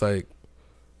and just like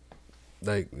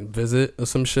visit or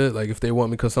some shit, like if they want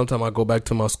me, because sometimes I go back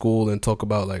to my school and talk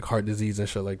about like heart disease and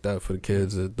shit like that for the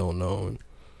kids that don't know. And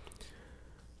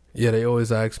yeah, they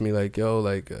always ask me like, yo,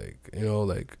 like you know,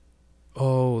 like,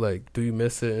 oh, like, do you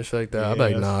miss it and shit like that? I'm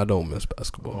like, nah, I don't miss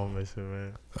basketball. I don't miss it,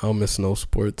 man. I don't miss no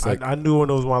sports. Like, I knew when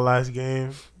it was my last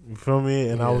game. You feel me?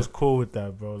 And I was cool with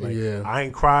that, bro. Like, I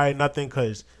ain't cried nothing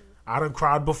because I done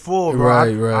cried before,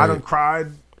 bro. Right. I done cried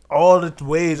all the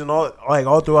ways and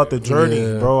all throughout the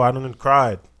journey, bro. I done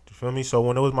cried. You feel me? So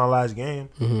when it was my last game,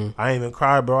 I ain't even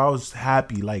cried, bro. I was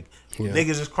happy. Like,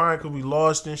 niggas is crying because we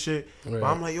lost and shit. Right. But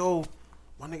I'm like, yo,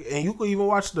 my nigga, and you could even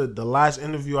watch the last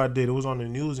interview I did. It was on the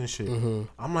news and shit.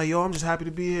 I'm like, yo, I'm just happy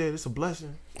to be here. It's a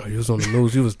blessing. Oh, you was on the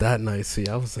news. You was that nice. See,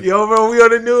 I was like, yo, bro, we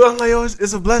on the news. I'm like, yo,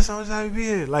 it's a blessing. I'm just happy to be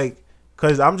here. Like,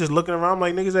 cause I'm just looking around, I'm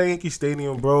like, niggas at Yankee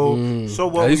Stadium, bro. So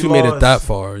what? At least you made it that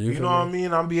far. You know what I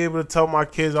mean? I'll be able to tell my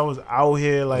kids I was out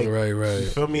here, like, right. You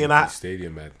feel me? And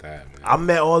stadium at that, man. I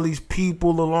met all these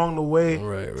people along the way.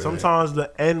 Right. Sometimes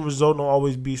the end result don't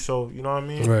always be so. You know what I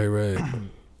mean? Right.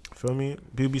 Feel me?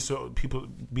 People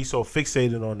be so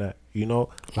fixated on that. You know,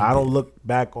 I don't look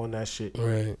back on that shit.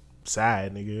 Right.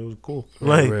 Sad, nigga. It was cool.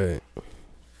 Right.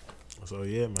 So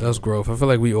yeah, man. That's growth. I feel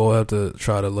like we all have to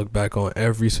try to look back on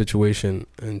every situation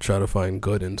and try to find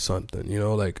good in something. You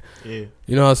know, like, you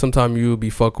know how sometimes you would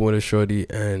be fucking with a shorty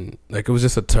and like it was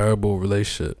just a terrible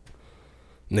relationship,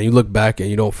 and then you look back and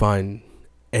you don't find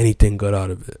anything good out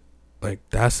of it. Like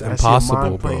that's impossible, your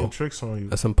mind bro. playing tricks on you.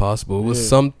 That's impossible. It was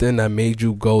something that made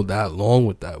you go that long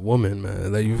with that woman,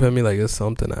 man. Like, you feel me? Like, it's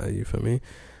something that, you feel me?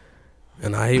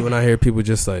 And I hate when I hear people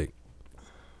just like,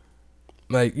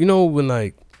 you know, when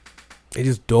like they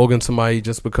just dogging somebody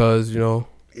just because, you know.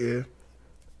 Yeah.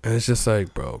 And it's just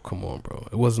like, bro, come on, bro.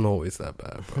 It wasn't always that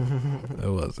bad, bro.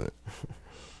 It wasn't.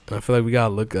 And I feel like we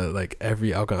gotta look at like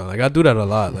every outcome. Like, I do that a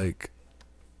lot. Like,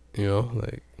 you know,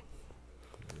 like.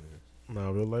 Nah,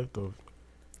 real life though.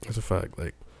 That's a fact.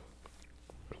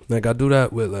 Like I do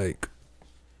that with like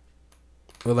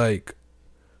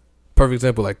perfect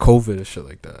example, like COVID and shit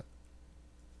like that.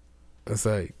 It's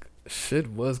like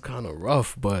shit was kind of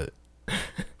rough, but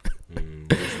You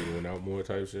went out more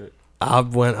type shit. I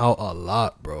went out a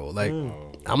lot, bro. Like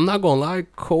I'm not gonna lie,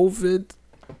 COVID,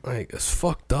 like it's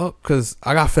fucked up because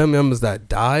I got family members that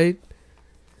died.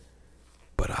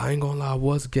 But I ain't gonna lie, I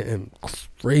was getting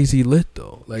crazy lit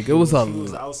though. Like it was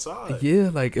outside. Yeah,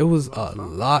 like it was a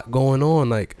lot going on.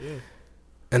 Like,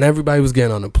 and everybody was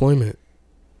getting unemployment.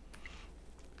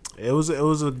 It was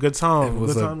a good time. It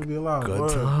was good time to be alive. Good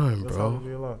Word. time, Good bro. time to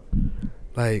be alive.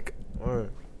 Like,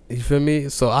 Word. you feel me?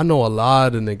 So I know a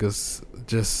lot of niggas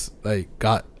just like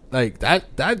got like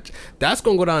that's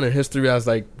gonna go down in history as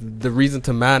like the reason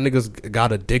to mad niggas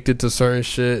got addicted to certain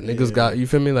shit. Niggas got, you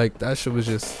feel me? Like that shit was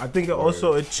just. I think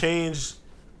it changed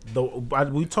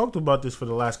we talked about this for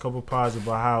the last couple pods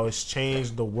about how it's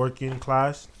changed the working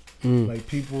class. Like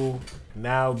people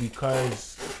now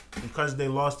because they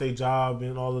lost their job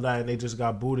and all of that and they just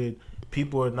got booted.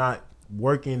 People are not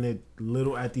working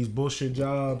at these bullshit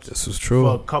jobs. This is true.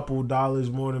 For a couple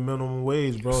dollars more than minimum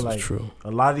wage, bro. This like is true.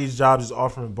 A lot of these jobs is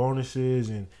offering bonuses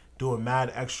and doing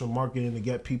mad extra marketing to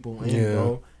get people in,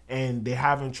 bro. And they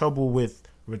having trouble with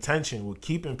retention, with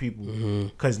keeping people,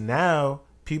 because now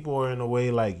people are in a way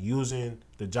like using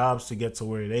the jobs to get to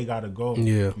where they gotta go.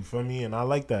 Yeah, you feel me? And I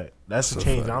like that. That's a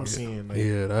change I'm seeing. Like,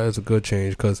 yeah, that is a good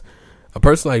change because a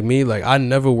person like me, like I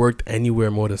never worked anywhere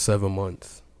more than 7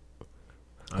 months.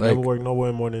 I never worked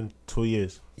nowhere more than 2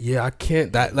 years. Yeah, I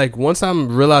can't. That like once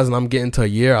I'm realizing I'm getting to a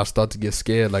year, I start to get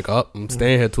scared. Like, I'm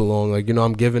staying here too long. Like,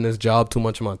 I'm giving this job too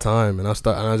much of my time, and I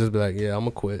just be like, yeah, I'm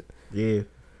gonna quit. Yeah,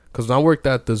 because when I worked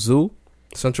at the zoo,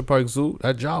 Central Park Zoo,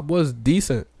 that job was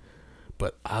decent,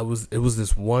 but it was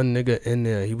this one nigga in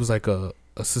there. He was like a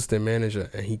assistant manager,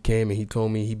 and he came and he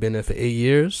told me he been there for 8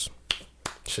 years.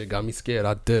 Shit got me scared.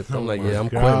 I dipped. I'm like, yeah, I'm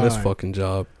quitting this fucking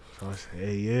job. 8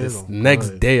 years. This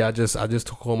next day, I just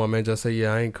called my manager. I said,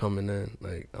 yeah, I ain't coming in.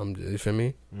 Like, you feel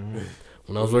me?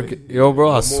 When I was working,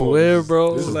 bro, I swear,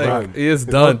 bro, this like it's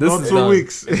done. This is 2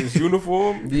 weeks. In this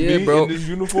uniform, yeah, bro. In this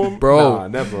uniform, bro. Nah,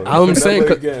 never. I'm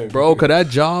saying, bro, cause that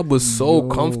job was so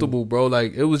comfortable, bro.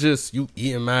 Like it was just you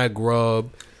eating mad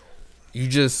grub. You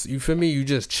feel me? You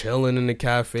just chilling in the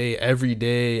cafe every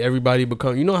day. Everybody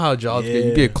become, how jobs get.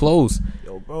 You get close.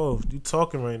 Yo, bro, you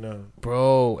talking right now,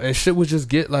 bro, and shit would just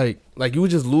get like you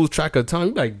would just lose track of time.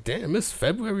 You be like, damn, it's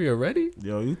February already.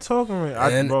 Yo, you talking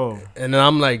right, bro? And then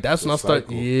I'm like, that's when I start.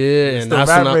 Yeah, it's and the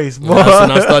that's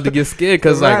when I start to get scared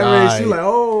because like, you like,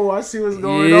 oh, I see what's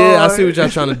going on. Yeah, I see what y'all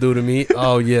trying to do to me.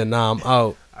 Oh yeah, nah, I'm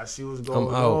out. I see what's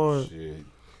going on. Shit.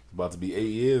 About to be 8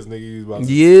 years, nigga. You about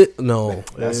to no.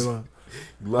 That's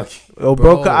lucky. Yo,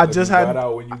 bro, I just got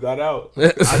out when you got out.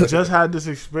 I just had this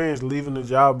experience leaving the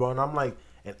job, bro, and I'm like,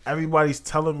 and everybody's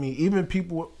telling me, even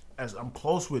people as I'm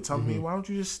close with, telling me, why don't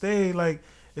you just stay? Like,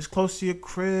 it's close to your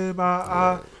crib.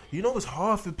 It's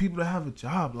hard for people to have a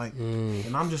job. Like,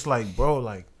 and I'm just like, bro,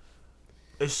 like,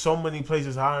 there's so many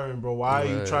places hiring, bro. Why are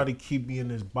you trying to keep me in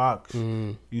this box?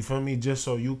 You feel me? Just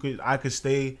so I could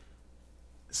stay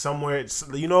somewhere,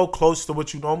 close to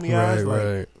what you know me as.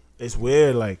 Like, it's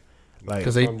weird, like,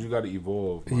 because sometimes you gotta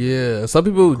evolve. Yeah, some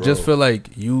people just feel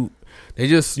like you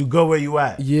go where you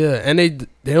at. Yeah, and they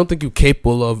don't think you're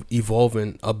capable of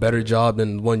evolving a better job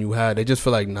than the one you had. They just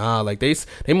feel like like they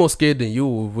more scared than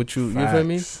you of what you feel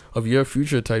me, of your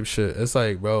future type shit. It's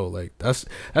like, bro, like that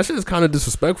shit is kind of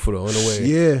disrespectful though in a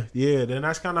way. Yeah. Then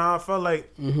that's kind of how I felt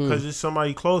like because it's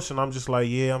somebody close, and I'm just like,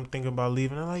 yeah, I'm thinking about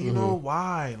leaving. And like,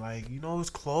 why? Like, it's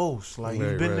close. Like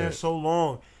you've been there so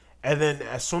long. And then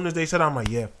as soon as they said, I'm like,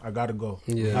 yeah, I gotta go.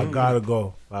 Yeah, I gotta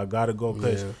go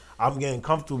because I'm getting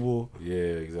comfortable. Yeah,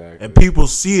 exactly. And people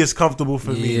see it's comfortable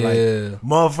for me. Like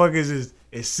motherfuckers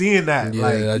is seeing that. Yeah,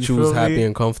 like, that you was happy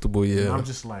and comfortable. Yeah, and I'm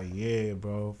just like, yeah,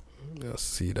 bro. Yeah,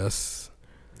 see, that's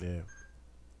Come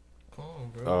on,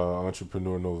 bro.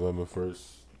 Entrepreneur November 1st.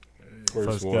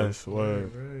 First one. guest.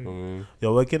 Word.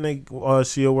 Yo, where can they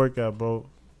see your work at, bro?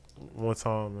 One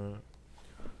time, man.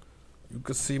 You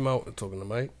could see my talking to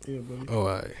Mike. Yeah, buddy. Oh, all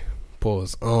right.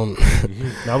 Pause.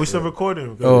 Now we still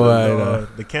recording. Oh, right.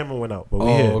 The camera went out, but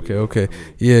we here. Okay.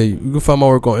 Yeah, you can find my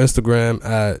work on Instagram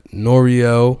at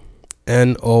Norriel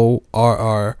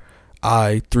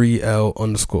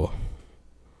NORRI3L_.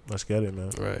 Let's get it, man.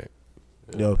 Right.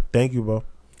 Yo, thank you, bro.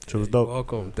 It was dope.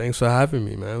 Welcome. Thanks for having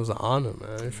me, man. It was an honor,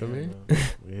 man. You feel me?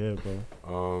 Yeah,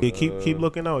 bro. Keep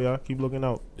looking out, y'all. Keep looking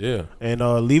out. Yeah. And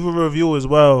leave a review as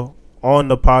well on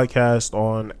the podcast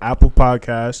on Apple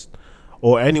Podcast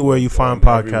or anywhere you find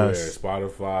podcasts.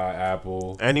 Spotify,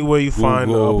 Apple. Anywhere you find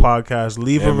a podcast,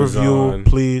 leave Amazon. a review,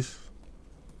 please.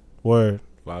 Word.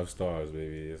 5 stars,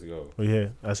 baby. Let's go. We're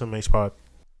here. SMH Pod.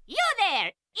 You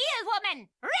there! Here's what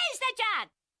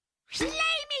Play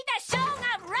me the song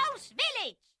of Rose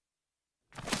Village.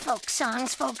 Folk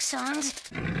songs, folk songs.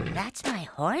 That's my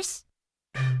horse?